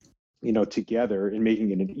 together and making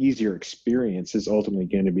it an easier experience is ultimately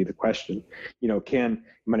going to be the question.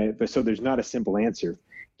 So there's not a simple answer.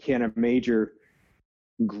 Can a major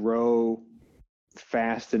grow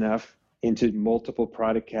fast enough into multiple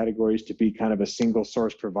product categories to be kind of a single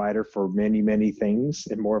source provider for many, many things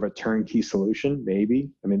and more of a turnkey solution? Maybe.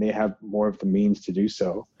 I mean, they have more of the means to do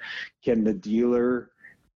so. Can the dealer,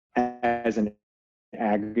 as an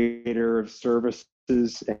aggregator of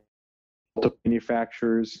services and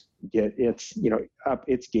manufacturers, get its up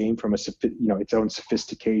its game from its own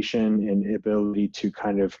sophistication and ability to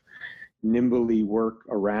kind of nimbly work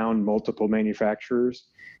around multiple manufacturers,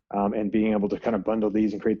 and being able to kind of bundle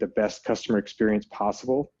these and create the best customer experience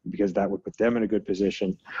possible, because that would put them in a good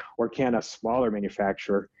position? Or can a smaller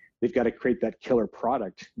manufacturer, they've got to create that killer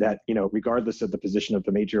product that, regardless of the position of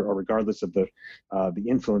the major or regardless of the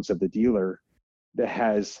influence of the dealer, that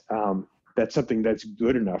has that's something that's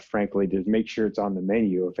good enough, frankly, to make sure it's on the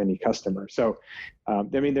menu of any customer. So, I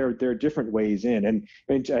mean, there are different ways in, and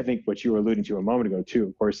I think what you were alluding to a moment ago too,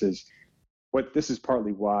 of course, is this is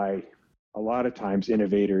partly why a lot of times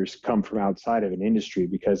innovators come from outside of an industry,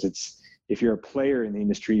 because if you're a player in the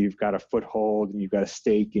industry, you've got a foothold and you've got a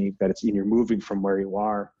stake, and you're moving from where you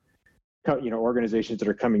are. Organizations that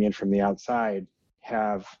are coming in from the outside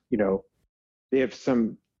have, they have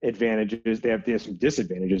some advantages. They have some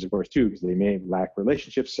disadvantages, of course, too, because they may lack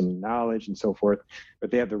relationships and knowledge and so forth, but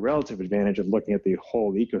they have the relative advantage of looking at the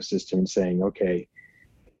whole ecosystem and saying, okay,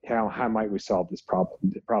 how might we solve this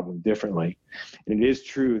problem differently? And it is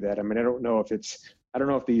true that, I mean, I don't know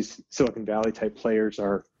if these Silicon Valley type players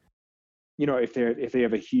are, if they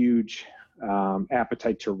have a huge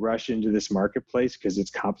appetite to rush into this marketplace because it's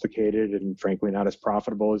complicated and frankly not as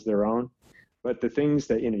profitable as their own. But the things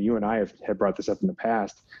that, you and I have brought this up in the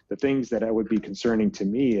past, the things that would be concerning to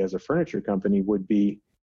me as a furniture company would be,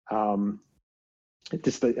 I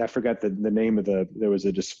forgot the name of there was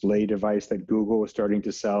a display device that Google was starting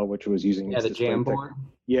to sell, which was using the Jamboard.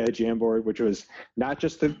 Jamboard, which was not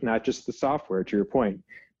just the software, to your point,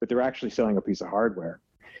 but they're actually selling a piece of hardware.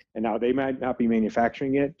 And now they might not be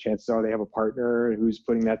manufacturing it. Chances are they have a partner who's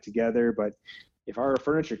putting that together. But if I were a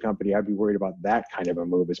furniture company, I'd be worried about that kind of a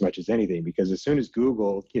move as much as anything, because as soon as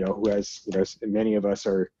Google, who has, many of us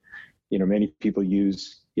are, many people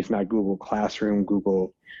use, if not Google Classroom,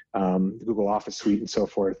 Google Office Suite and so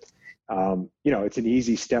forth, it's an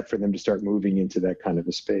easy step for them to start moving into that kind of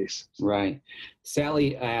a space. Right.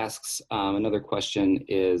 Sally asks, another question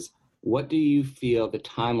is, what do you feel the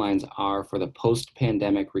timelines are for the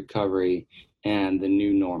post-pandemic recovery and the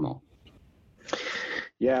new normal?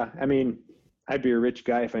 Yeah, I mean, I'd be a rich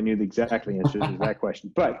guy if I knew the exact answer to that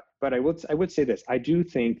question. But I would say this. I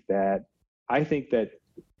think that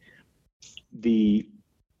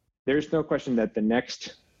there's no question that the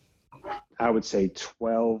next, I would say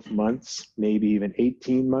 12 months, maybe even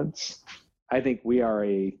 18 months, I think we are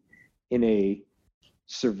in a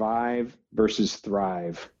survive versus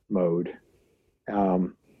thrive mode.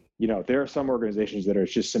 There are some organizations that are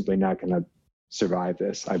just simply not going to survive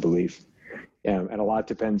this, I believe. And a lot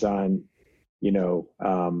depends on,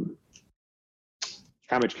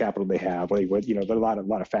 how much capital they have, there are a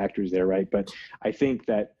lot of factors there, right? But I think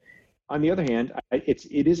that, on the other hand,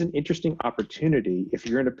 it is an interesting opportunity if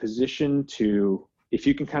you're in a position if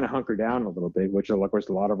you can kind of hunker down a little bit, which of course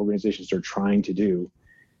a lot of organizations are trying to do.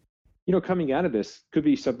 Coming out of this could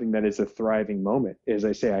be something that is a thriving moment. As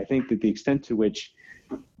I say, I think that the extent to which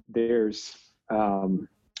this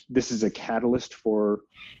is a catalyst for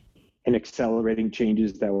and accelerating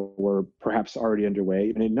changes that were perhaps already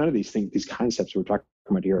underway. I mean, none of these concepts we're talking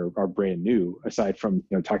about here are brand new, aside from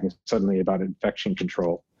talking suddenly about infection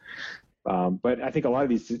control. But I think a lot of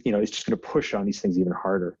these, it's just going to push on these things even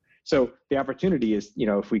harder. So the opportunity is,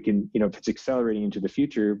 if we can, if it's accelerating into the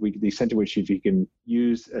future, the extent to which if you can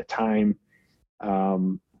use a time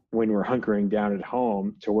when we're hunkering down at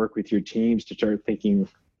home to work with your teams to start thinking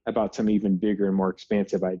about some even bigger and more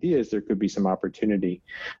expansive ideas, there could be some opportunity.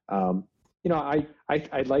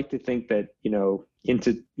 I'd like to think that,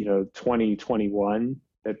 into, 2021,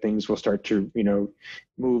 that things will start to,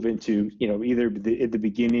 move into, either at the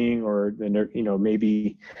beginning or,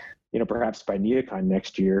 maybe, perhaps by NeoCon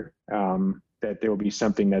next year, that there will be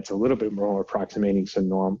something that's a little bit more approximating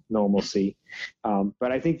some normalcy.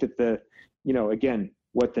 But I think that again,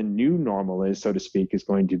 what the new normal is, so to speak, is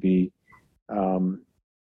going to be,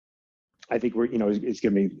 I think it's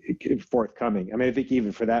going to be forthcoming. I mean, I think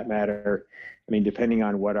even for that matter, I mean, depending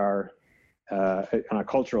on what our on a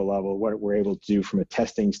cultural level, what we're able to do from a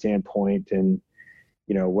testing standpoint, and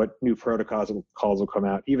what new protocols will come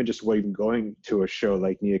out, even just even going to a show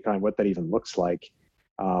like NeoCon, what that even looks like,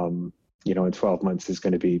 in 12 months is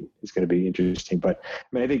going to be interesting. But I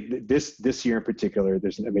mean, I think this year in particular,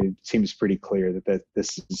 it seems pretty clear that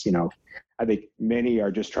this is, I think many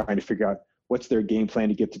are just trying to figure out what's their game plan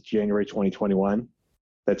to get to January 2021.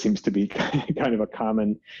 That seems to be kind of a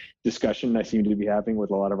common discussion I seem to be having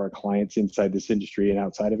with a lot of our clients inside this industry and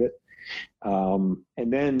outside of it.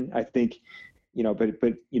 And then I think,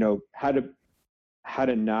 but how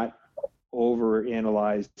to not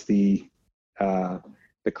overanalyze the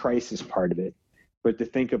crisis part of it, but to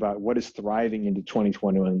think about what does thriving into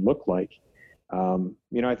 2021 look like.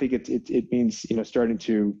 I think it means starting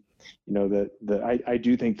to, I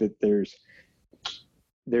do think that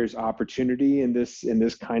there's opportunity in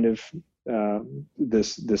this kind of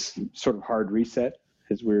this sort of hard reset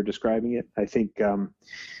as we were describing it. I think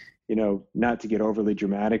not to get overly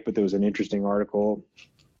dramatic, but there was an interesting article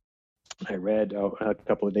I read a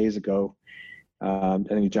couple of days ago. I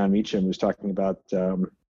think John Meacham was talking about the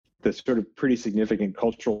sort of pretty significant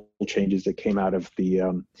cultural changes that came out of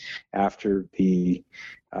the after the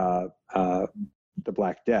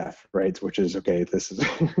Black Death, right? Which is, okay, this is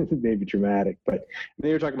maybe dramatic, but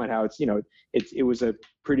they were talking about how it was a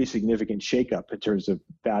pretty significant shakeup in terms of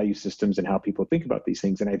value systems and how people think about these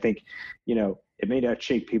things. And I think, it may not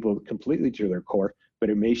shake people completely to their core, but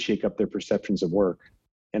it may shake up their perceptions of work.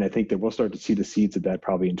 And I think that we'll start to see the seeds of that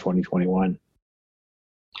probably in 2021.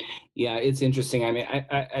 Yeah, it's interesting. I mean,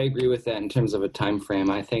 I agree with that in terms of a time frame.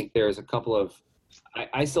 I think there's a couple of,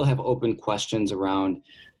 I still have open questions around,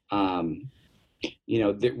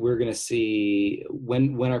 that we're going to see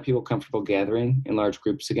when are people comfortable gathering in large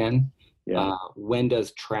groups again? Yeah. When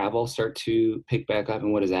does travel start to pick back up,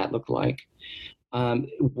 and what does that look like?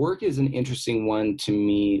 Work is an interesting one to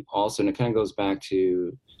me also, and it kind of goes back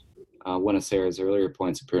to one of Sarah's earlier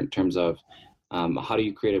points in terms of how do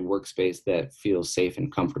you create a workspace that feels safe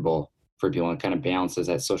and comfortable for people and kind of balances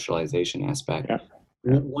that socialization aspect. Yeah.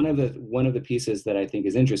 Yeah. One of the pieces that I think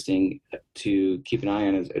is interesting to keep an eye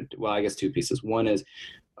on is, well, I guess two pieces. One is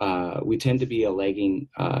we tend to be a lagging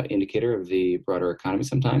indicator of the broader economy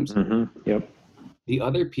sometimes. Mm-hmm. Yep. The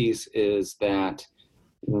other piece is that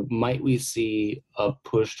might we see a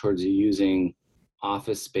push towards using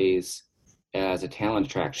office space as a talent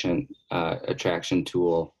attraction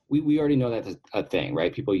tool. We already know that's a thing,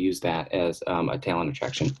 right? People use that as a talent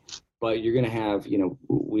attraction. But you're going to have,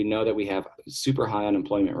 we know that we have super high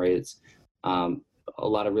unemployment rates, a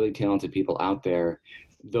lot of really talented people out there.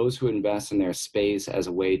 Those who invest in their space as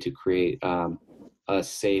a way to create a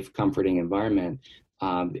safe, comforting environment,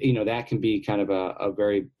 that can be kind of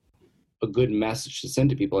a good message to send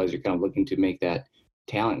to people as you're kind of looking to make that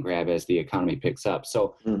talent grab as the economy picks up.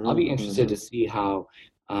 So I'll be interested to see how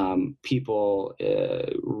people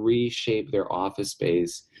reshape their office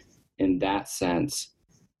space in that sense.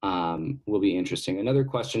 Will be interesting. Another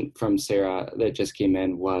question from Sarah that just came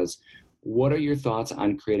in was, what are your thoughts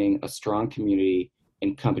on creating a strong community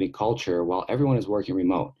and company culture while everyone is working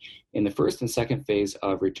remote? In the first and second phase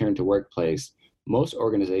of return to workplace, most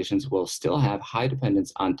organizations will still have high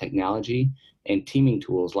dependence on technology and teaming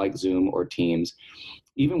tools like Zoom or Teams.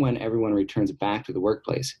 Even when everyone returns back to the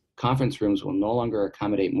workplace, conference rooms will no longer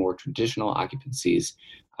accommodate more traditional occupancies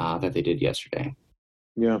that they did yesterday.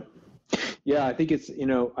 Yeah, I think it's,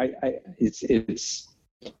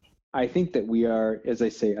 I think that we are, as I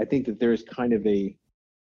say, I think that there is kind of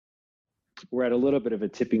we're at a little bit of a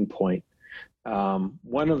tipping point.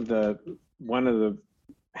 One of the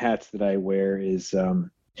hats that I wear is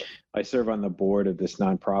I serve on the board of this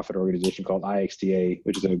nonprofit organization called IXDA,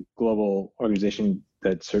 which is a global organization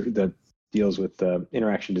that deals with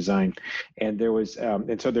interaction design. And there was,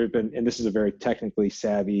 and so there've been, and this is a very technically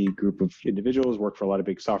savvy group of individuals, work for a lot of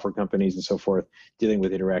big software companies and so forth, dealing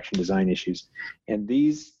with interaction design issues. And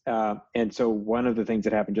and so one of the things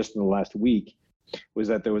that happened just in the last week was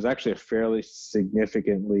that there was actually a fairly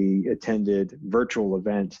significantly attended virtual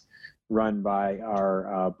event run by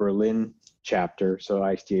our Berlin chapter, so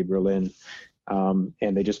IXDA Berlin. And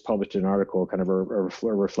they just published an article, kind of a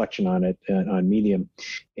reflection on it on Medium.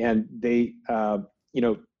 And they,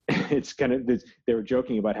 it's kind of, they were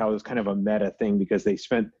joking about how it was kind of a meta thing because they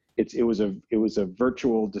spent, it was a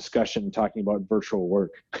virtual discussion talking about virtual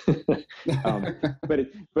work. But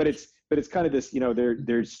it's kind of this,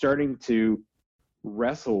 they're starting to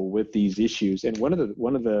wrestle with these issues. And one of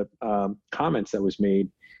the comments that was made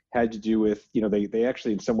had to do with, they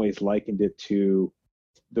actually in some ways likened it to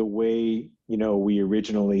the way, we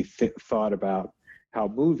originally thought about how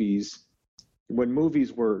movies when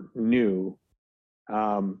movies were new,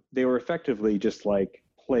 they were effectively just like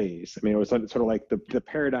plays. I mean, it was sort of like the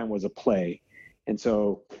paradigm was a play. And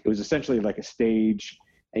so it was essentially like a stage,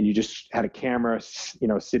 and you just had a camera,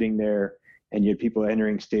 sitting there, and you had people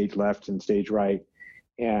entering stage left and stage right.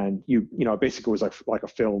 And basically was like a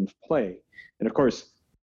filmed play. And of course,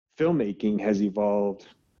 filmmaking has evolved,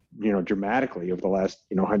 dramatically over the last,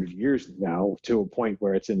 100 years now, to a point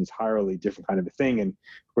where it's an entirely different kind of a thing. And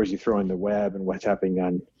of course, you throw in the web and what's happening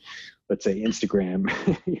on, let's say, Instagram,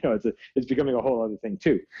 it's becoming a whole other thing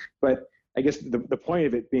too. But I guess the point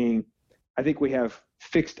of it being, I think we have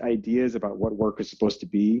fixed ideas about what work is supposed to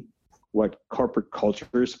be, what corporate culture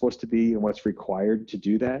is supposed to be, and what's required to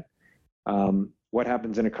do that. What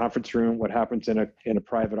happens in a conference room, what happens in a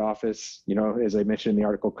private office, as I mentioned in the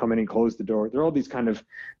article, come in and close the door. There are these kind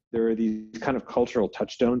of cultural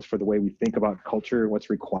touchstones for the way we think about culture and what's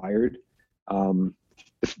required.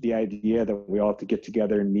 The idea that we all have to get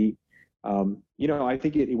together and meet. I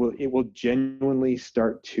think it will genuinely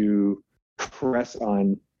start to press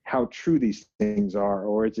on how true these things are,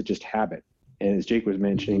 or is it just habit? And as Jake was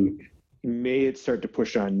mentioning, may it start to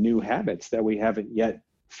push on new habits that we haven't yet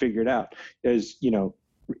figured out?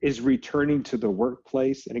 Is returning to the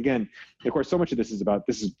workplace. And again, of course, so much of this is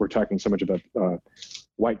we're talking so much about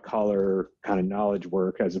white collar kind of knowledge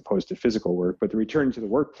work as opposed to physical work, but the return to the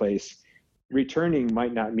workplace, returning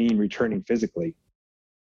might not mean returning physically.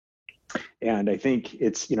 And I think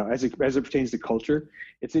it's, as it pertains to culture,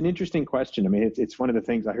 it's an interesting question. I mean, it's one of the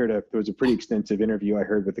things I heard. There was a pretty extensive interview I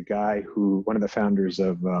heard with a guy one of the founders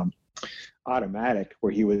of Automatic,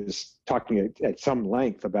 where he was talking at some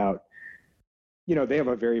length about, they have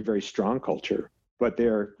a very, very strong culture, but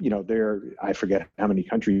they're I forget how many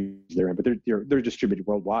countries they're in, but they're distributed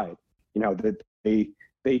worldwide. That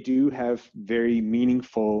they do have very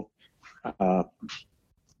meaningful,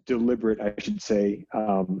 deliberate, I should say,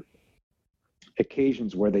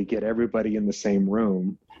 occasions where they get everybody in the same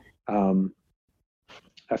room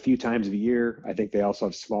a few times a year. I think they also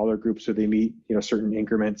have smaller groups where they meet, certain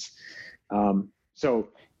increments. So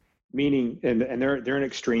meaning, and they're an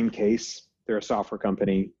extreme case. They're a software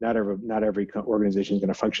company. Not every organization is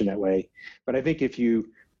going to function that way. But I think if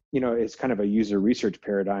it's kind of a user research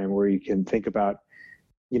paradigm where you can think about,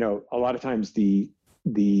 a lot of times the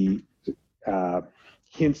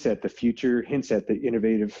hints at the future, hints at the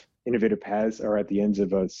innovative paths are at the ends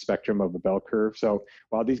of a spectrum of a bell curve. So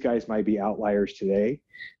while these guys might be outliers today,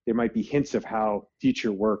 there might be hints of how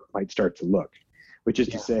future work might start to look, which is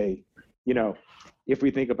to say, if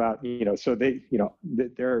we think about, so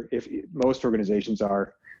if most organizations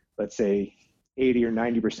are, let's say, 80 or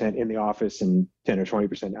 90% in the office and 10 or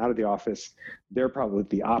 20% out of the office, they're probably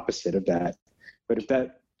the opposite of that. But if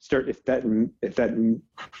that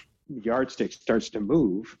yardstick starts to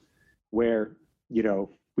move, where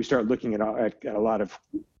we start looking at a lot of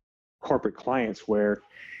corporate clients where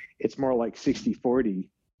it's more like 60-40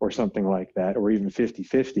 or something like that, or even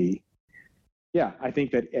 50-50. Yeah, I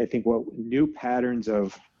think what new patterns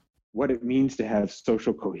of what it means to have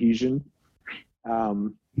social cohesion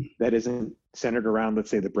that isn't centered around, let's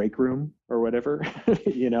say, the break room or whatever,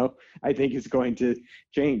 I think is going to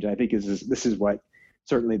change. I think this is what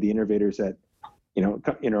certainly the innovators at,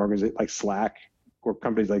 in organizations like Slack or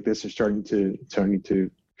companies like this are starting to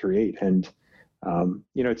create. And,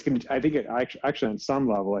 it's going to, I think actually on some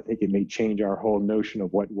level, I think it may change our whole notion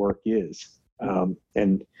of what work is.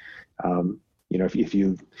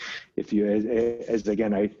 If you, as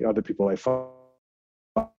again, other people I follow,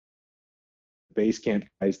 Basecamp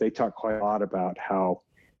guys, they talk quite a lot about how,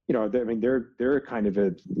 they're kind of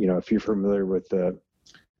if you're familiar with the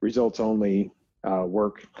results only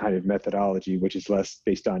work kind of methodology, which is less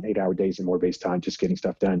based on 8-hour days and more based on just getting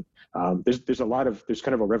stuff done. There's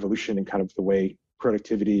kind of a revolution in kind of the way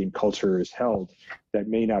productivity and culture is held that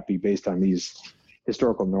may not be based on these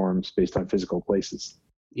historical norms based on physical places.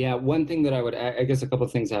 Yeah, one thing that I would, I guess a couple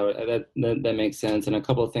of things that makes sense, and a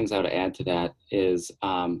couple of things I would add to that is,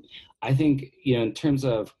 I think, in terms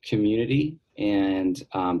of community and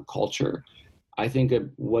culture, I think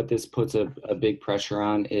what this puts a big pressure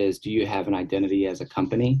on is, do you have an identity as a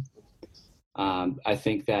company? I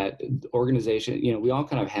think that organization, we all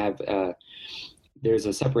kind of have, there's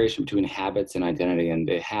a separation between habits and identity, and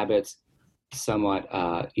the habits somewhat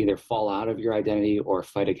either fall out of your identity or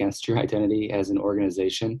fight against your identity as an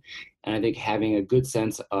organization. And I think having a good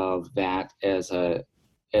sense of that as a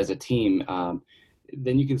team,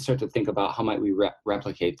 then you can start to think about how might we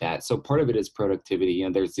replicate that. So part of it is productivity.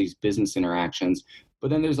 There's these business interactions, but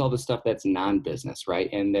then there's all the stuff that's non-business, right?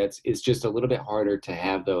 And it's just a little bit harder to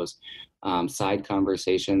have those side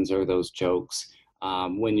conversations or those jokes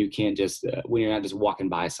when you can't just, when you're not just walking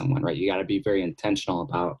by someone, right? You got to be very intentional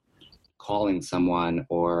about calling someone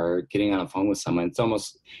or getting on the phone with someone. It's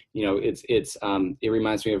almost, it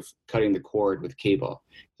reminds me of cutting the cord with cable.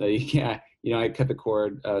 So you can't, I cut the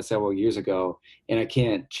cord several years ago, and I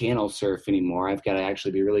can't channel surf anymore. I've got to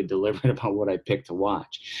actually be really deliberate about what I pick to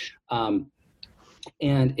watch.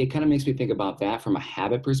 And it kind of makes me think about that from a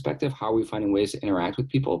habit perspective. How are we finding ways to interact with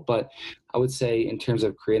people? But I would say in terms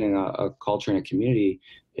of creating a culture and a community,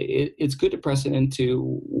 it's good to press it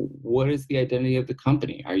into what is the identity of the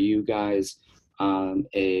company. Are you guys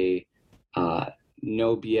a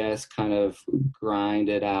no BS kind of grind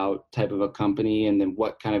it out type of a company? And then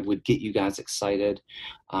what kind of would get you guys excited?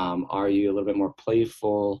 Are you a little bit more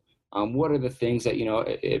playful? What are the things that,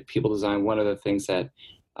 at People Design, one of the things that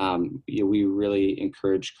we really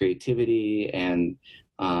encourage creativity and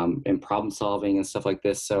problem solving and stuff like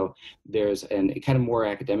this. So there's kind of more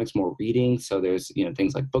academics, more reading. So there's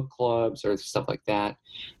things like book clubs or stuff like that.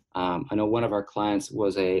 I know one of our clients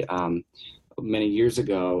was many years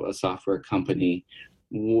ago, a software company.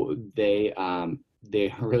 They are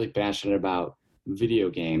really passionate about video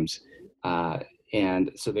games,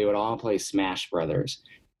 and so they would all play Smash Brothers.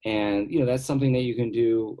 And that's something that you can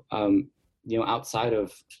do outside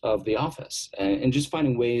of the office, and just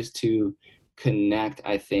finding ways to connect,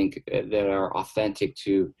 I think, that are authentic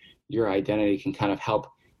to your identity can kind of help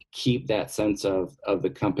keep that sense of the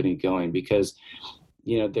company going. Because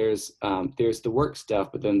there's the work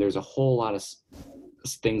stuff, but then there's a whole lot of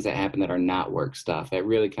things that happen that are not work stuff that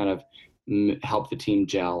really kind of help the team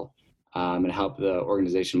gel, and help the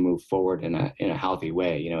organization move forward in a healthy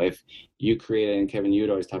way. If you create, and Kevin, you'd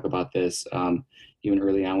always talk about this, even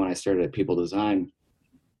early on when I started at People Design,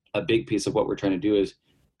 a big piece of what we're trying to do is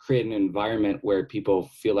create an environment where people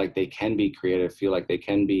feel like they can be creative, feel like they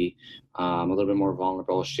can be a little bit more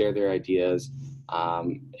vulnerable, share their ideas,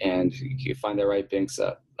 and you find the right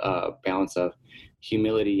balance of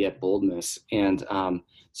humility yet boldness. And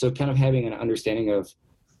so kind of having an understanding of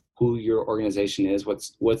who your organization is,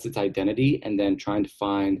 what's its identity, and then trying to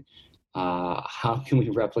find how can we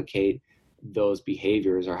replicate those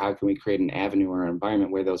behaviors, or how can we create an avenue or an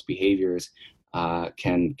environment where those behaviors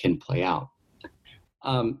can play out.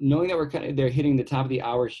 Knowing that they're hitting the top of the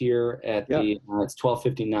hour here at it's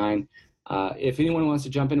 12:59. If anyone wants to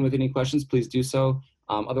jump in with any questions, please do so.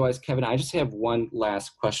 Otherwise, Kevin, I just have one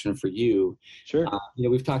last question for you. Sure.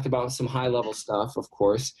 We've talked about some high level stuff, of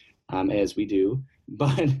course, as we do,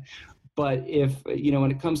 but if,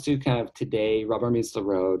 when it comes to kind of today, rubber meets the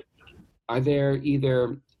road, are there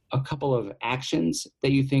either a couple of actions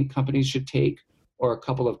that you think companies should take, or a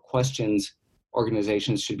couple of questions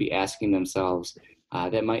organizations should be asking themselves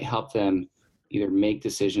that might help them either make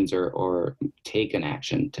decisions or take an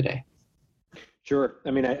action today? Sure.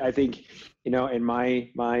 I mean, I think, in my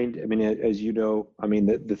mind, I mean, as you know, I mean,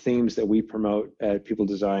 the themes that we promote at People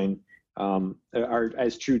Design are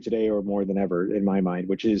as true today or more than ever in my mind,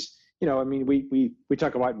 which is, I mean, we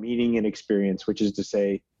talk about meaning and experience, which is to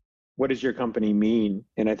say, what does your company mean?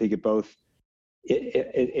 And I think it both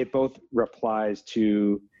replies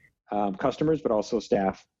to customers, but also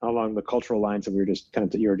staff along the cultural lines that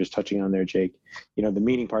you were just touching on there, Jake. The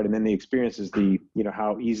meaning part, and then the experience is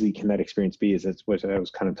how easy can that experience be? That's what I was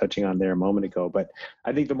kind of touching on there a moment ago. But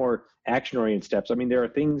I think the more action-oriented steps, I mean, there are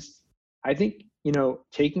things, I think,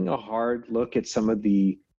 taking a hard look at some of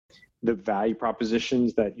the value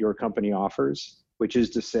propositions that your company offers, which is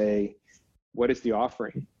to say, what is the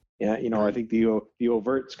offering? Yeah, I think the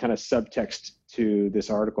overt kind of subtext to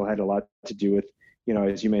this article had a lot to do with,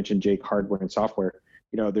 as you mentioned, Jake, hardware and software.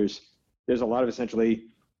 There's a lot of essentially,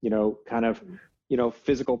 kind of,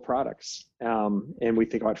 physical products. And we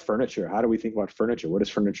think about furniture. How do we think about furniture? What does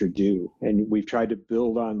furniture do? And we've tried to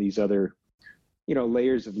build on these other,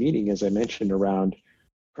 layers of meaning, as I mentioned, around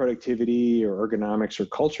productivity or ergonomics or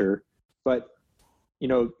culture. But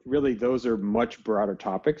really those are much broader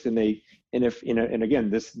topics, and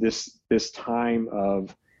again, this time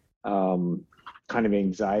of kind of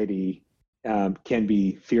anxiety can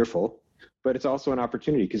be fearful, but it's also an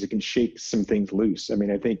opportunity because it can shake some things loose. I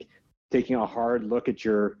mean, I think taking a hard look at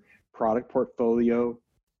your product portfolio,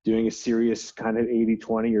 doing a serious kind of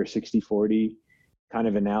 80-20 or 60-40 kind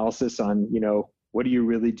of analysis on, what do you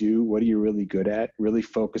really do? What are you really good at? Really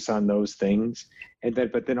focus on those things.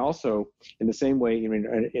 But then also in the same way,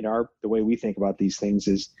 the way we think about these things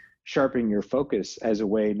is sharpening your focus as a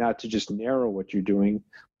way not to just narrow what you're doing,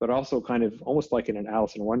 but also kind of almost like in an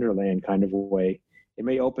Alice in Wonderland kind of a way. It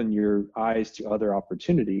may open your eyes to other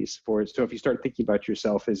opportunities for it. So if you start thinking about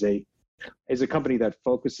yourself as a company that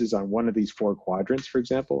focuses on one of these four quadrants, for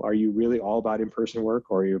example, are you really all about in-person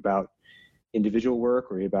work, or are you about individual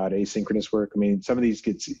work or about asynchronous work. I mean, some of these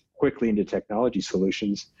gets quickly into technology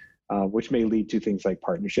solutions, which may lead to things like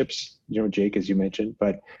partnerships, Jake, as you mentioned.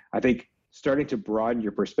 But I think starting to broaden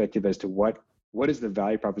your perspective as to what is the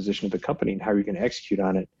value proposition of the company and how you're going to execute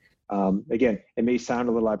on it. Again, it may sound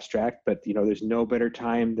a little abstract, but there's no better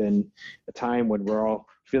time than a time when we're all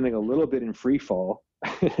feeling a little bit in free fall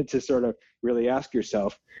to sort of really ask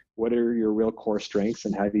yourself, what are your real core strengths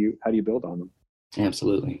and how do you build on them?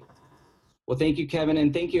 Absolutely. Well, thank you, Kevin.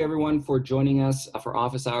 And thank you everyone for joining us for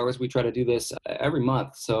Office Hours. We try to do this every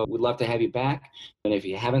month. So we'd love to have you back. And if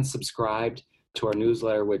you haven't subscribed to our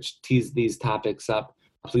newsletter, which tees these topics up,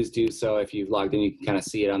 please do so. If you've logged in, you can kind of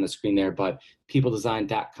see it on the screen there, but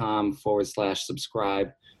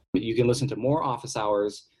peopledesign.com/subscribe. You can listen to more Office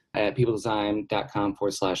Hours at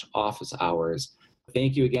peopledesign.com/office hours.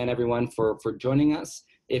 Thank you again, everyone, for joining us.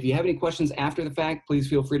 If you have any questions after the fact, please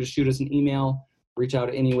feel free to shoot us an email, reach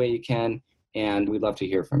out any way you can, and we'd love to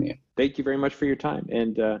hear from you. Thank you very much for your time,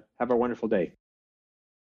 and have a wonderful day.